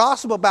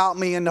gossip about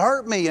me and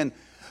hurt me.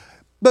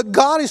 But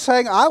God is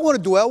saying, I want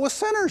to dwell with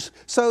sinners.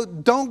 So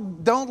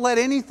don't let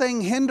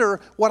anything hinder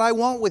what I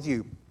want with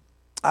you.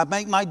 I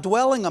make my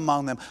dwelling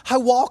among them. I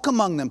walk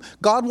among them.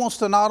 God wants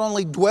to not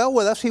only dwell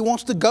with us, He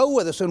wants to go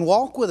with us and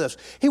walk with us.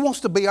 He wants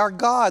to be our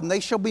God, and they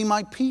shall be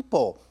my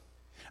people.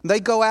 They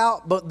go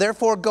out, but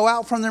therefore go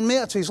out from their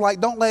midst. He's like,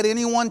 don't let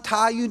anyone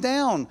tie you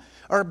down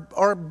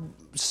or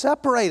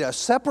separate us.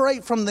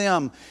 Separate from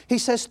them. He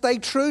says, stay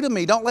true to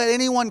me. Don't let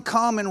anyone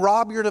come and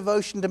rob your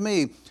devotion to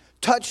me.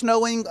 Touch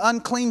no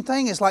unclean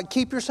thing. It's like,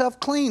 keep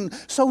yourself clean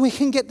so we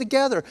can get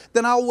together.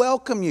 Then I'll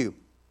welcome you.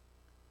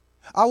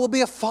 I will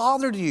be a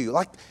father to you.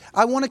 Like,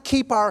 I want to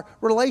keep our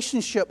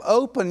relationship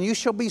open. You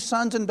shall be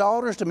sons and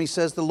daughters to me,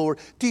 says the Lord.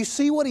 Do you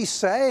see what He's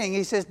saying?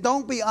 He says,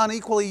 don't be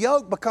unequally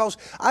yoked because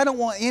I don't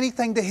want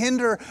anything to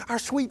hinder our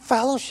sweet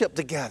fellowship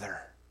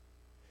together.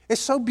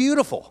 It's so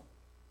beautiful.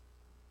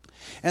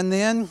 And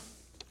then,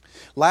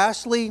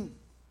 lastly,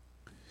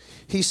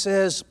 He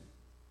says,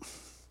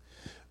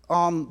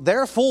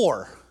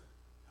 therefore,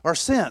 or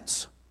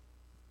since,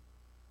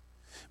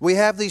 we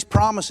have these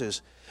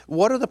promises.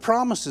 What are the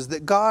promises?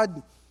 That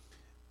God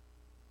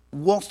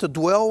wants to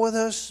dwell with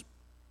us,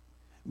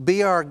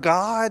 be our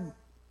God,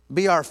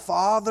 be our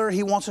Father.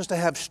 He wants us to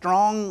have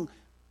strong,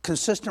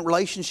 consistent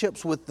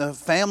relationships with the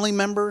family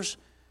members,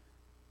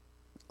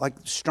 like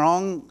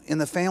strong in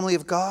the family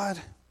of God.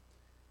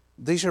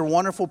 These are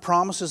wonderful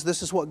promises.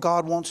 This is what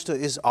God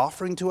is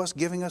offering to us,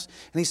 giving us.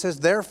 And He says,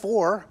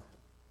 therefore,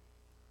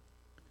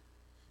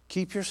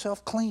 keep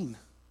yourself clean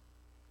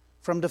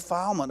from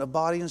defilement of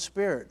body and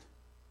spirit.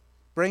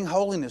 Bring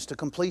holiness to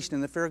completion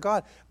in the fear of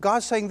God.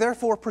 God's saying,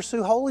 therefore,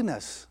 pursue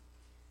holiness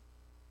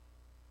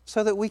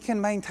so that we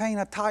can maintain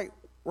a tight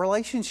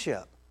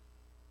relationship.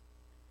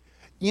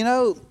 You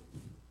know,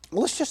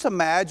 let's just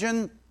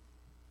imagine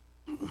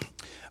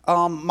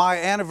my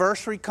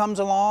anniversary comes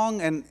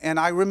along and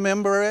I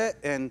remember it,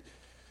 and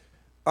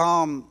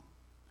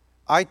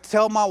I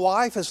tell my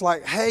wife, it's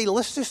like, hey,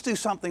 let's just do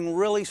something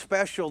really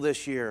special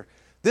this year.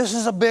 This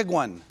is a big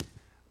one.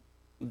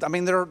 I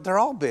mean, they're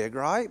all big,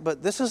 right?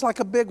 But this is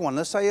like a big one.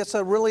 Let's say it's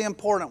a really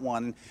important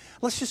one.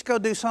 Let's just go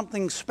do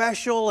something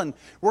special, and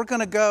we're going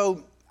to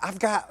go. I've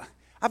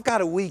got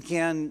a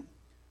weekend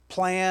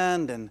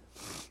planned,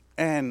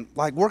 and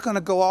like we're going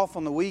to go off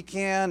on the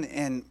weekend,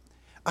 and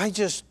I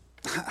just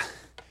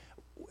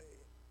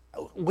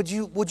would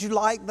you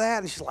like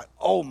that? And she's like,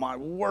 oh my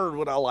word,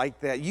 would I like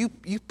that? You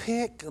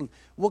pick, and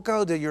we'll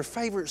go to your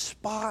favorite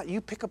spot. You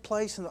pick a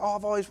place, and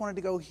I've always wanted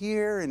to go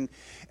here,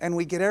 and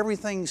we get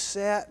everything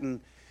set, and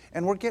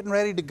we're getting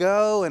ready to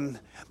go, and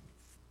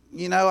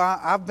you know,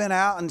 I've been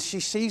out, and she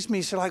sees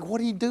me. She's like,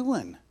 what are you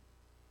doing?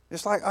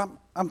 It's like,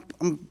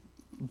 I'm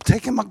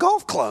taking my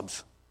golf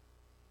clubs.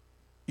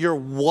 You're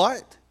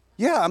what?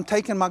 Yeah, I'm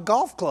taking my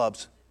golf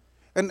clubs.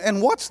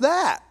 And what's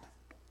that?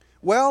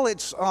 Well,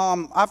 it's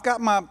I've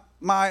got my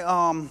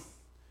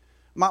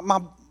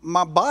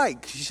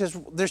bike. She says,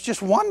 there's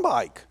just one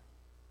bike.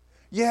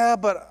 Yeah,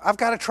 but I've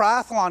got a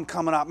triathlon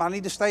coming up. I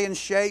need to stay in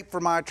shape for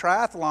my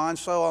triathlon.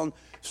 So on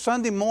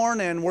Sunday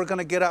morning, we're going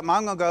to get up and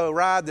I'm going to go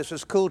ride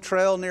this cool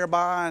trail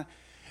nearby.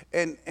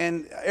 And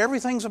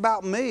everything's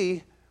about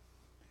me.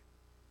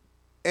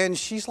 And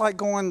she's like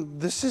going,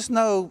 this is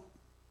no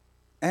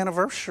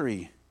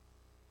anniversary.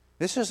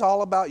 This is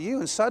all about you.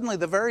 And suddenly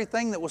the very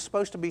thing that was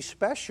supposed to be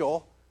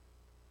special,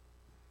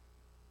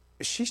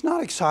 she's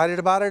not excited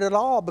about it at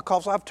all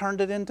because I've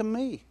turned it into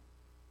me.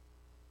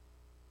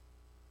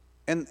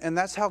 And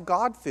that's how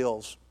God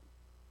feels.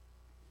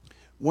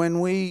 When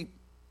we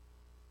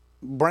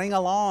bring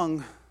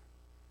along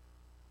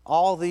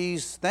all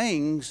these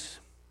things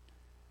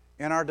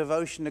in our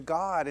devotion to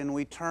God and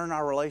we turn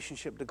our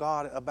relationship to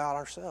God about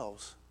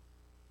ourselves.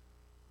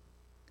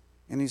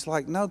 And He's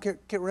like, no, get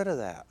rid of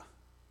that.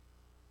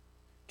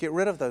 Get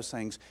rid of those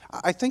things.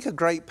 I think a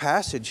great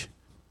passage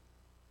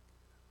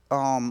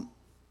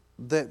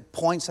that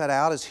points that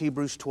out is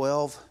Hebrews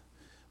 12,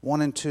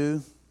 1 and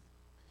 2.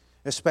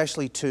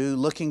 Especially 2,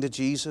 looking to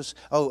Jesus.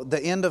 Oh, the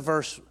end of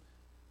verse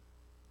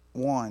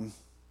 1.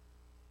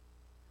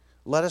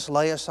 Let us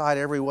lay aside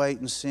every weight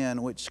and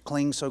sin which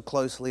clings so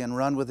closely and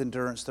run with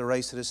endurance the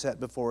race that is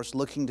set before us,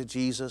 looking to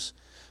Jesus,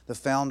 the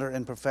founder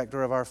and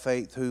perfecter of our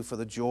faith, who for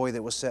the joy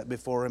that was set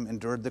before Him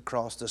endured the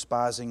cross,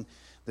 despising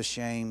the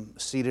shame,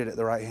 seated at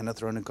the right hand of the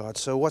throne of God.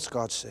 So what's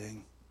God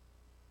saying?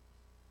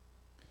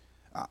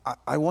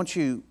 I want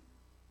you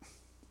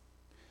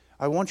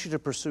to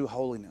pursue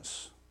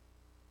holiness.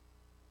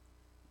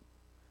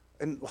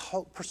 And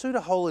pursuit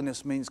of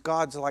holiness means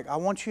God's like, I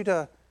want you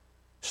to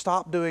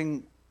stop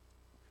doing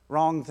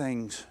wrong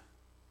things.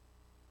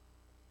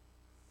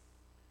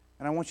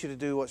 And I want you to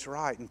do what's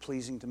right and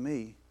pleasing to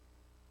me.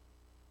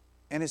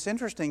 And it's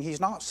interesting,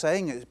 He's not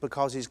saying it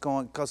because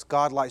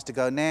God likes to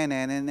go, nah,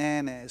 nah, nah,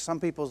 nah, nah.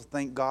 Some people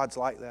think God's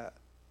like that.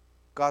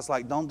 God's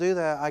like, don't do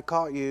that, I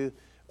caught you.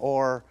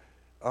 Or,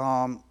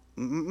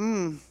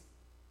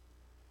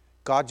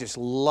 God just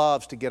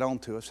loves to get on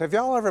to us. Have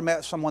y'all ever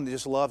met someone that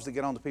just loves to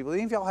get on to people?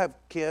 Any of y'all have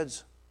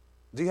kids?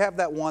 Do you have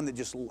that one that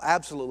just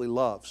absolutely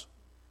loves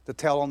to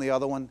tell on the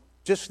other one?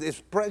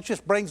 It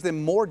just brings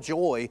them more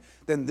joy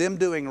than them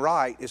doing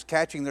right is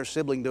catching their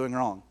sibling doing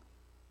wrong.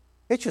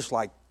 It's just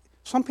like,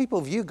 some people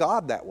view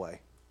God that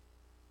way.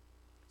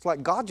 It's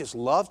like God just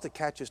loves to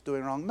catch us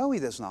doing wrong. No, He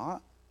does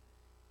not.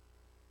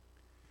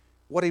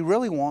 What He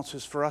really wants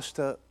is for us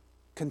to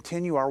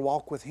continue our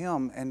walk with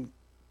Him and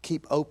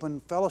keep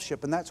open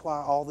fellowship. And that's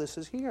why all this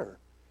is here.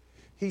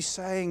 He's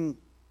saying,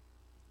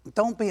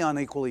 don't be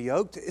unequally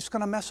yoked. It's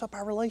going to mess up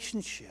our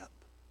relationship.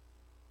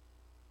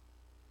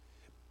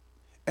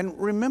 And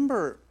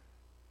remember,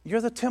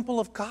 you're the temple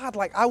of God.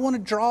 Like, I want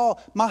to draw,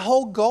 my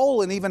whole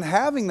goal in even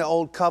having the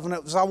old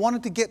covenant was I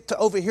wanted to get to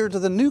over here to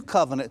the new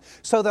covenant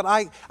so that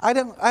I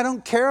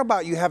don't care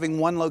about you having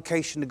one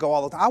location to go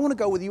all the time. I want to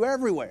go with you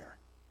everywhere.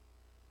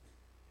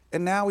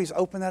 And now He's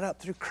opened that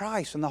up through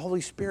Christ and the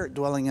Holy Spirit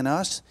dwelling in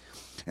us.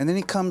 And then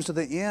He comes to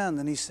the end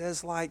and He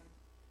says like,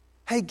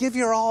 hey, give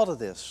your all to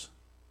this.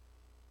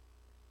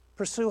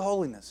 Pursue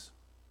holiness.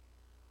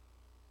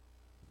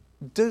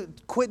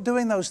 Quit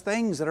doing those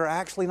things that are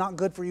actually not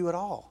good for you at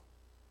all.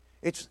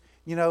 It's,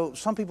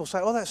 some people say,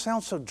 oh, that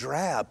sounds so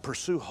drab,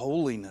 pursue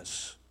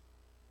holiness.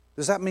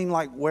 Does that mean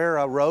like wear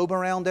a robe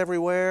around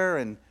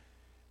everywhere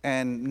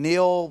and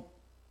kneel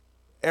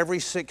every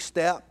 6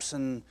 steps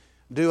and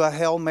do a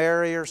Hail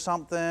Mary or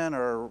something?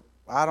 Or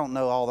I don't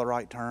know all the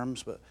right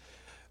terms, but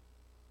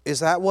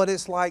is that what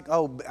it's like?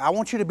 Oh, I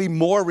want you to be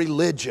more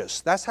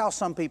religious. That's how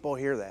some people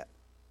hear that.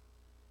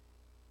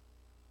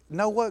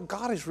 No, what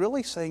God is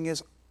really saying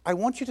is, I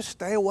want you to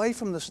stay away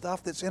from the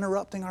stuff that's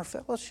interrupting our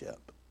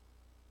fellowship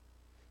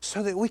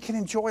so that we can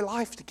enjoy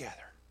life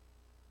together.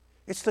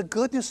 It's the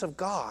goodness of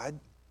God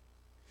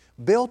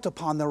built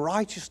upon the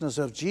righteousness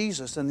of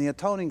Jesus and the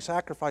atoning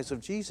sacrifice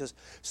of Jesus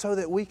so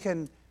that we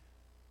can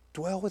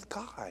dwell with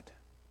God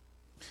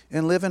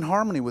and live in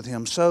harmony with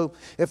Him. So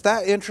if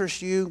that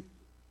interests you,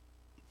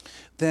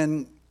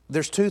 then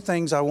there's 2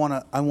 things I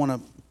want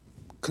to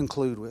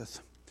conclude with.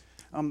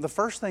 The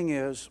first thing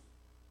is,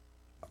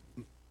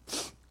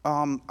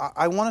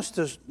 I want us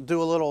to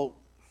do a little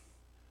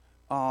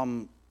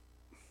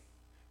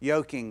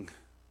yoking.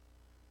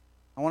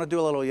 I want to do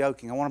a little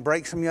yoking. I want to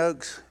break some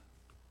yokes.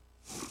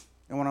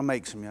 I want to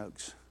make some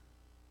yokes.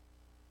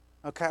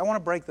 Okay, I want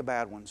to break the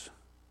bad ones.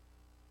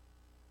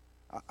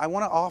 I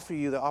want to offer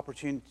you the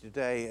opportunity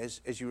today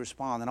as you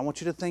respond, and I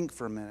want you to think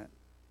for a minute.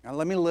 Now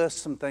let me list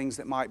some things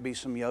that might be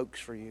some yokes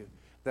for you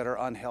that are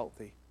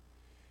unhealthy.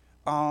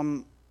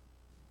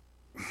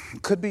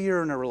 Could be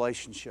you're in a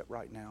relationship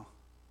right now.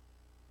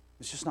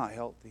 It's just not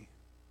healthy.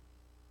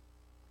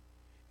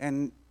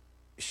 And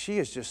she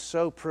is just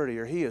so pretty,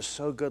 or he is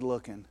so good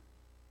looking.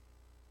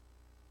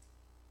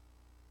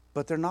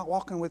 But they're not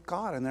walking with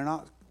God, and they're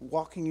not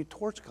walking you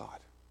towards God.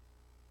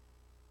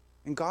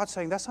 And God's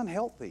saying, that's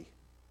unhealthy.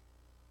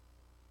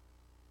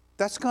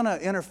 That's going to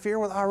interfere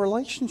with our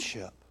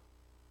relationship.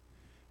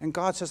 And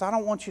God says, I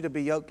don't want you to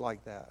be yoked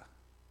like that.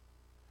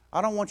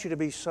 I don't want you to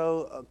be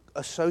so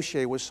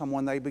associated with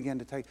someone they begin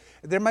to take.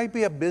 There may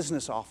be a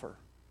business offer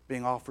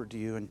being offered to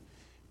you, and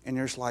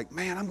you're just like,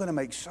 man, I'm going to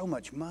make so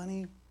much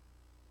money.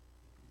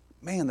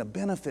 Man, the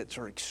benefits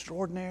are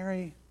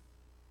extraordinary.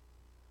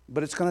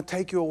 But it's going to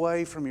take you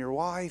away from your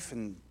wife,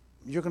 and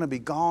you're going to be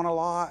gone a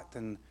lot,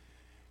 and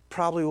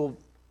probably will,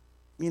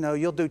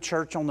 you'll do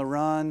church on the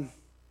run.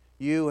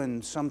 You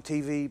and some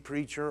TV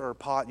preacher or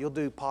you'll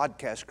do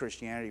podcast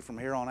Christianity from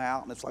here on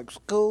out, and it's like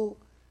school.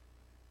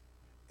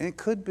 And it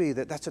could be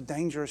that that's a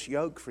dangerous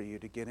yoke for you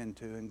to get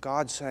into. And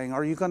God's saying,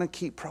 are you going to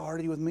keep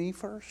priority with me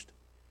first?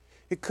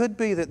 It could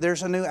be that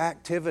there's a new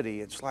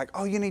activity. It's like,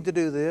 oh, you need to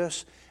do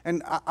this.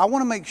 And I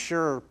want to make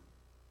sure,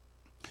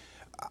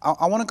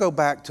 I want to go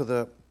back to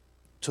the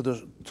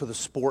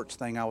sports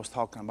thing I was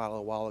talking about a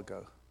little while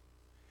ago.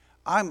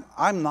 I'm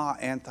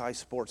not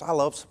anti-sports. I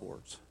love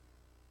sports.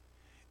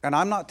 And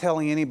I'm not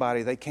telling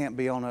anybody they can't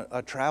be on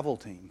a travel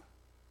team.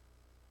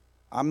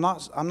 I'm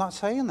not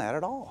saying that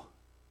at all.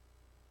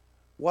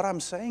 What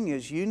I'm saying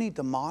is you need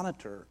to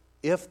monitor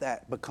if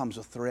that becomes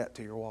a threat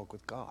to your walk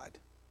with God.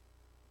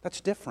 That's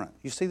different.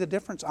 You see the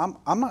difference?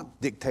 I'm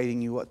not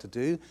dictating you what to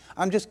do.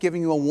 I'm just giving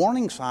you a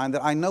warning sign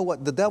that I know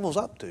what the devil's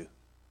up to.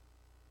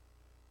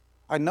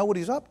 I know what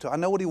he's up to. I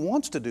know what he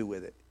wants to do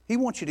with it. He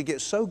wants you to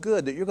get so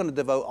good that you're going to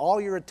devote all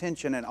your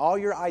attention, and all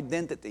your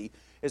identity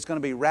is going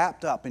to be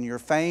wrapped up in your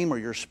fame or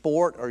your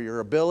sport or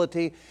your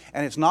ability,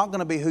 and it's not going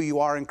to be who you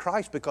are in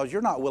Christ, because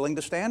you're not willing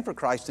to stand for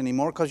Christ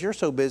anymore because you're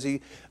so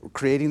busy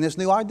creating this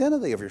new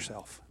identity of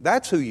yourself.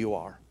 That's who you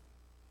are.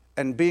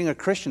 And being a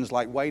Christian is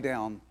like way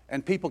down,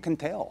 and people can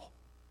tell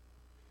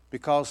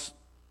because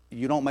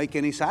you don't make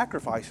any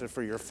sacrifices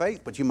for your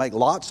faith, but you make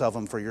lots of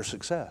them for your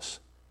success.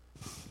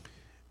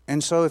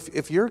 And so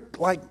if you're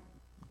like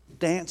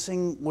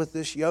dancing with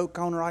this yoke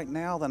on right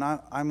now, then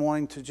I'm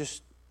wanting to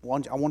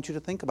I want you to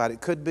think about it.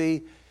 It could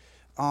be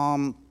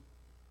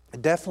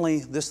definitely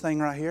this thing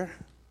right here.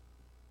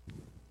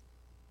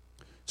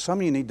 Some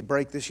of you need to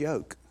break this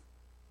yoke.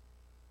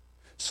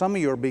 Some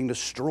of you are being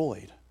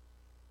destroyed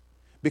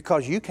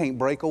because you can't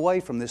break away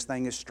from this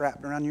thing that's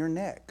strapped around your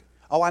neck.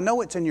 Oh, I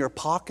know it's in your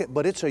pocket,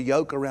 but it's a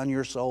yoke around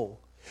your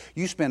soul.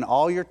 You spend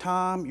all your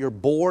time, you're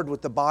bored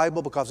with the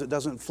Bible because it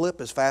doesn't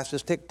flip as fast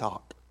as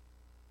TikTok.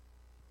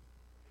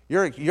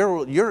 You're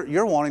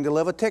wanting to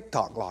live a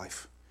TikTok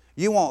life.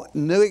 You want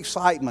new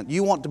excitement.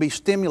 You want to be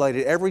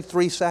stimulated every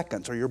 3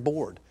 seconds, or you're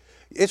bored.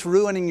 It's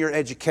ruining your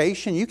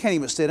education. You can't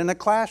even sit in a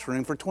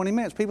classroom for 20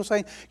 minutes. People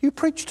say, you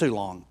preach too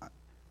long.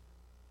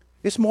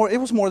 It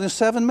was more than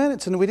 7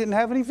 minutes, and we didn't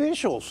have any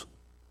visuals.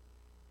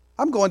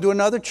 I'm going to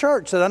another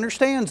church that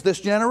understands this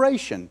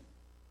generation.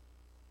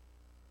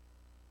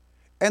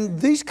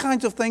 And these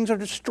kinds of things are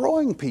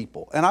destroying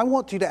people. And I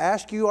want you to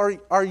ask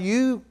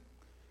you,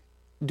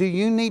 do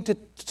you need to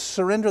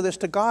surrender this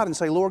to God and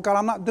say, Lord God,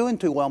 I'm not doing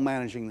too well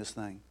managing this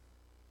thing.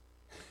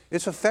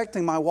 It's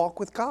affecting my walk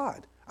with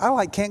God.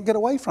 I can't get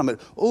away from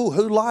it. Oh,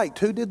 who liked?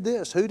 Who did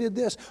this? Who did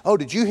this? Oh,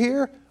 did you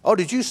hear? Oh,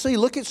 did you see?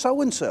 Look at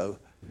so-and-so.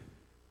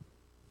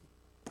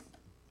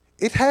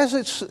 It has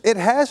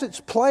its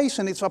place,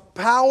 and it's a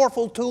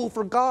powerful tool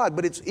for God,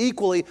 but it's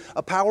equally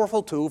a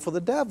powerful tool for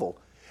the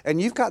devil. And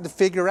you've got to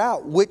figure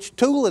out which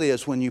tool it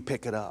is when you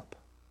pick it up.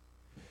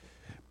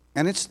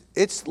 And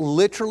it's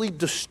literally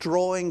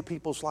destroying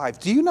people's lives.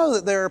 Do you know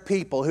that there are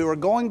people who are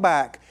going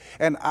back,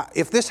 and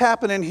if this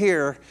happened in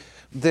here,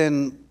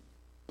 then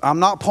I'm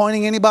not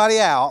pointing anybody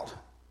out.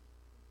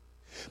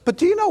 But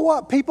do you know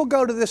what? People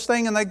go to this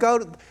thing and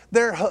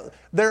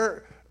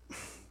they're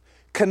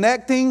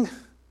connecting.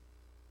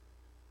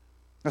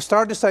 I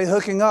started to say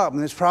hooking up,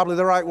 and it's probably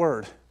the right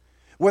word,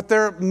 with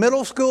their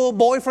middle school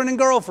boyfriend and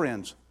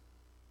girlfriends.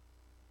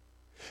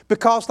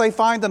 Because they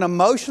find an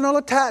emotional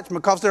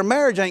attachment because their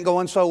marriage ain't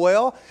going so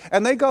well.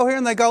 And they go here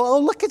and they go, oh,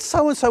 look at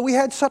so-and-so. We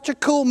had such a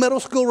cool middle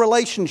school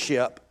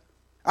relationship.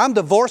 I'm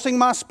divorcing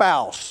my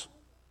spouse.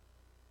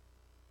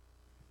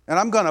 And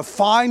I'm going to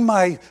find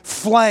my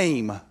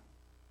flame.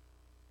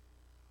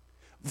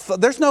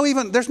 There's no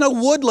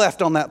wood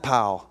left on that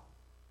pile.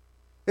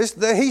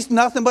 He's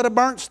nothing but a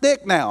burnt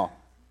stick now.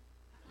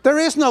 There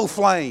is no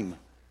flame.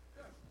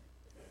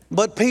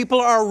 But people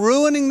are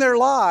ruining their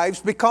lives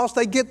because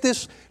they get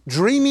this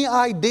dreamy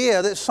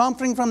idea that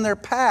something from their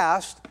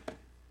past,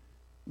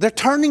 they're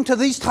turning to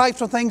these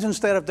types of things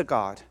instead of to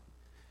God.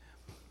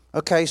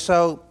 Okay,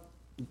 so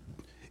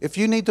if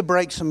you need to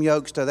break some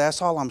yokes today, that's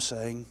all I'm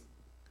saying.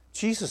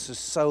 Jesus is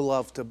so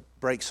loved to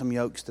break some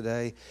yokes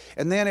today.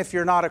 And then if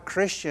you're not a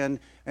Christian,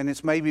 and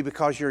it's maybe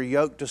because you're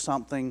yoked to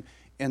something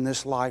in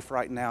this life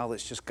right now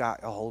that's just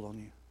got a hold on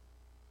you.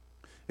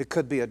 It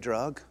could be a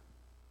drug.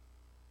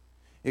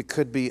 It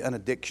could be an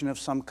addiction of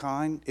some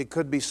kind. It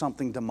could be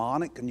something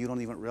demonic and you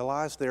don't even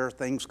realize. There are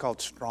things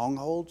called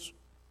strongholds.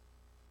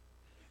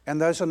 And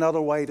there's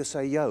another way to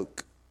say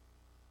yoke.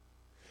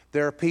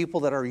 There are people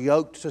that are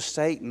yoked to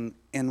Satan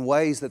in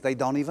ways that they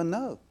don't even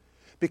know.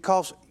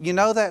 Because you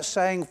know that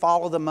saying,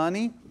 follow the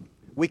money?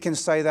 We can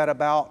say that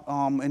about,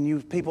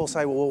 people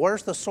say, well,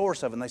 where's the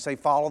source of it? And they say,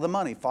 follow the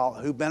money.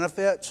 Follow who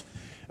benefits?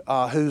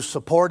 who's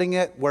supporting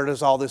it, where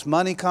does all this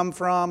money come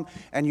from,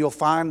 and you'll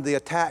find the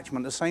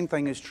attachment. The same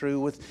thing is true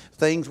with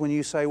things when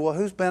you say, well,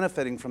 who's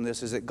benefiting from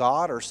this? Is it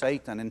God or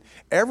Satan? And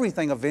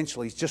everything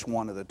eventually is just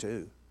one of the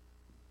two.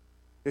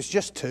 It's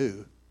just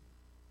two.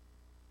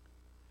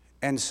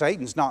 And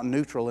Satan's not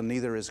neutral, and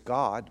neither is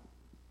God.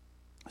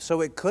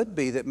 So it could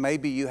be that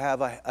maybe you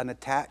have an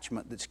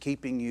attachment that's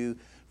keeping you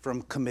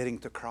from committing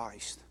to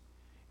Christ.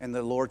 And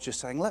the Lord's just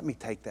saying, let me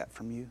take that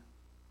from you.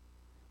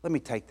 Let me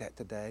take that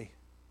today.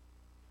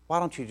 Why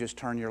don't you just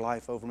turn your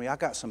life over to me? I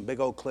got some big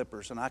old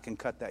clippers and I can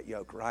cut that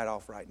yoke right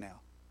off right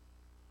now.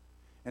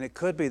 And it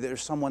could be that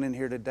there's someone in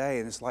here today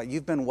and it's like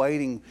you've been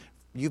waiting,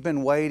 you've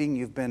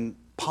been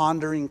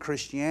pondering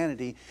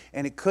Christianity,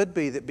 and it could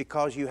be that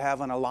because you have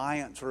an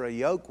alliance or a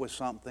yoke with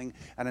something,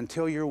 and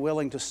until you're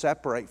willing to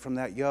separate from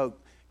that yoke,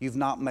 you've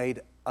not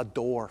made a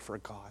door for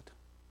God.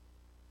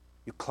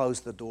 You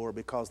close the door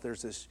because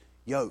there's this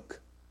yoke.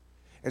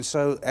 And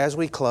so as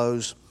we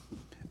close,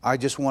 I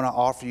just want to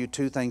offer you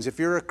two things. If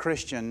you're a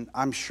Christian,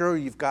 I'm sure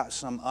you've got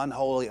some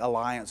unholy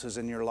alliances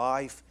in your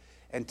life.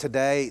 And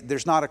today,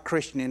 there's not a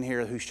Christian in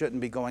here who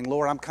shouldn't be going,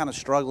 Lord, I'm kind of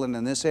struggling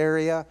in this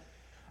area.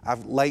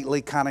 I've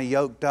lately kind of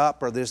yoked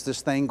up, or there's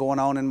this thing going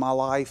on in my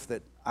life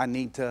that I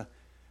need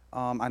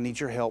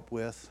your help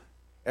with.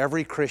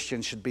 Every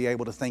Christian should be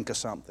able to think of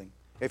something.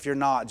 If you're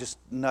not, just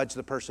nudge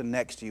the person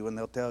next to you and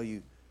they'll tell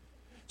you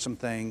some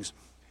things.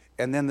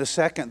 And then the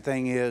second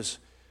thing is,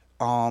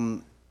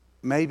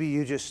 maybe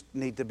you just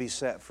need to be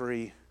set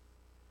free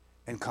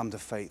and come to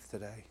faith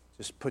today.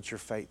 Just put your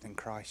faith in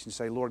Christ and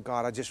say, Lord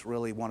God, I just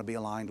really want to be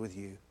aligned with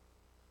you.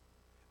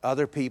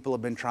 Other people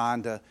have been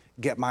trying to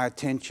get my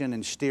attention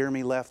and steer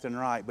me left and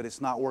right, but it's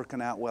not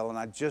working out well, and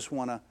I just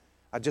want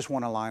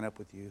to line up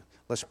with you.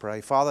 Let's pray.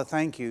 Father,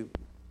 thank you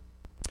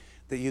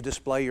that you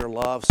display your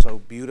love so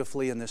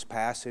beautifully in this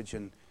passage,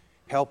 and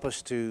help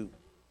us to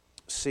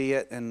see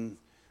it and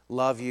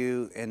love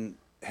you, and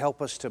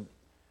help us to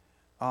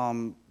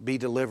be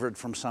delivered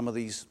from some of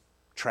these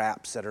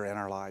traps that are in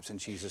our lives. In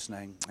Jesus'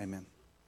 name, amen.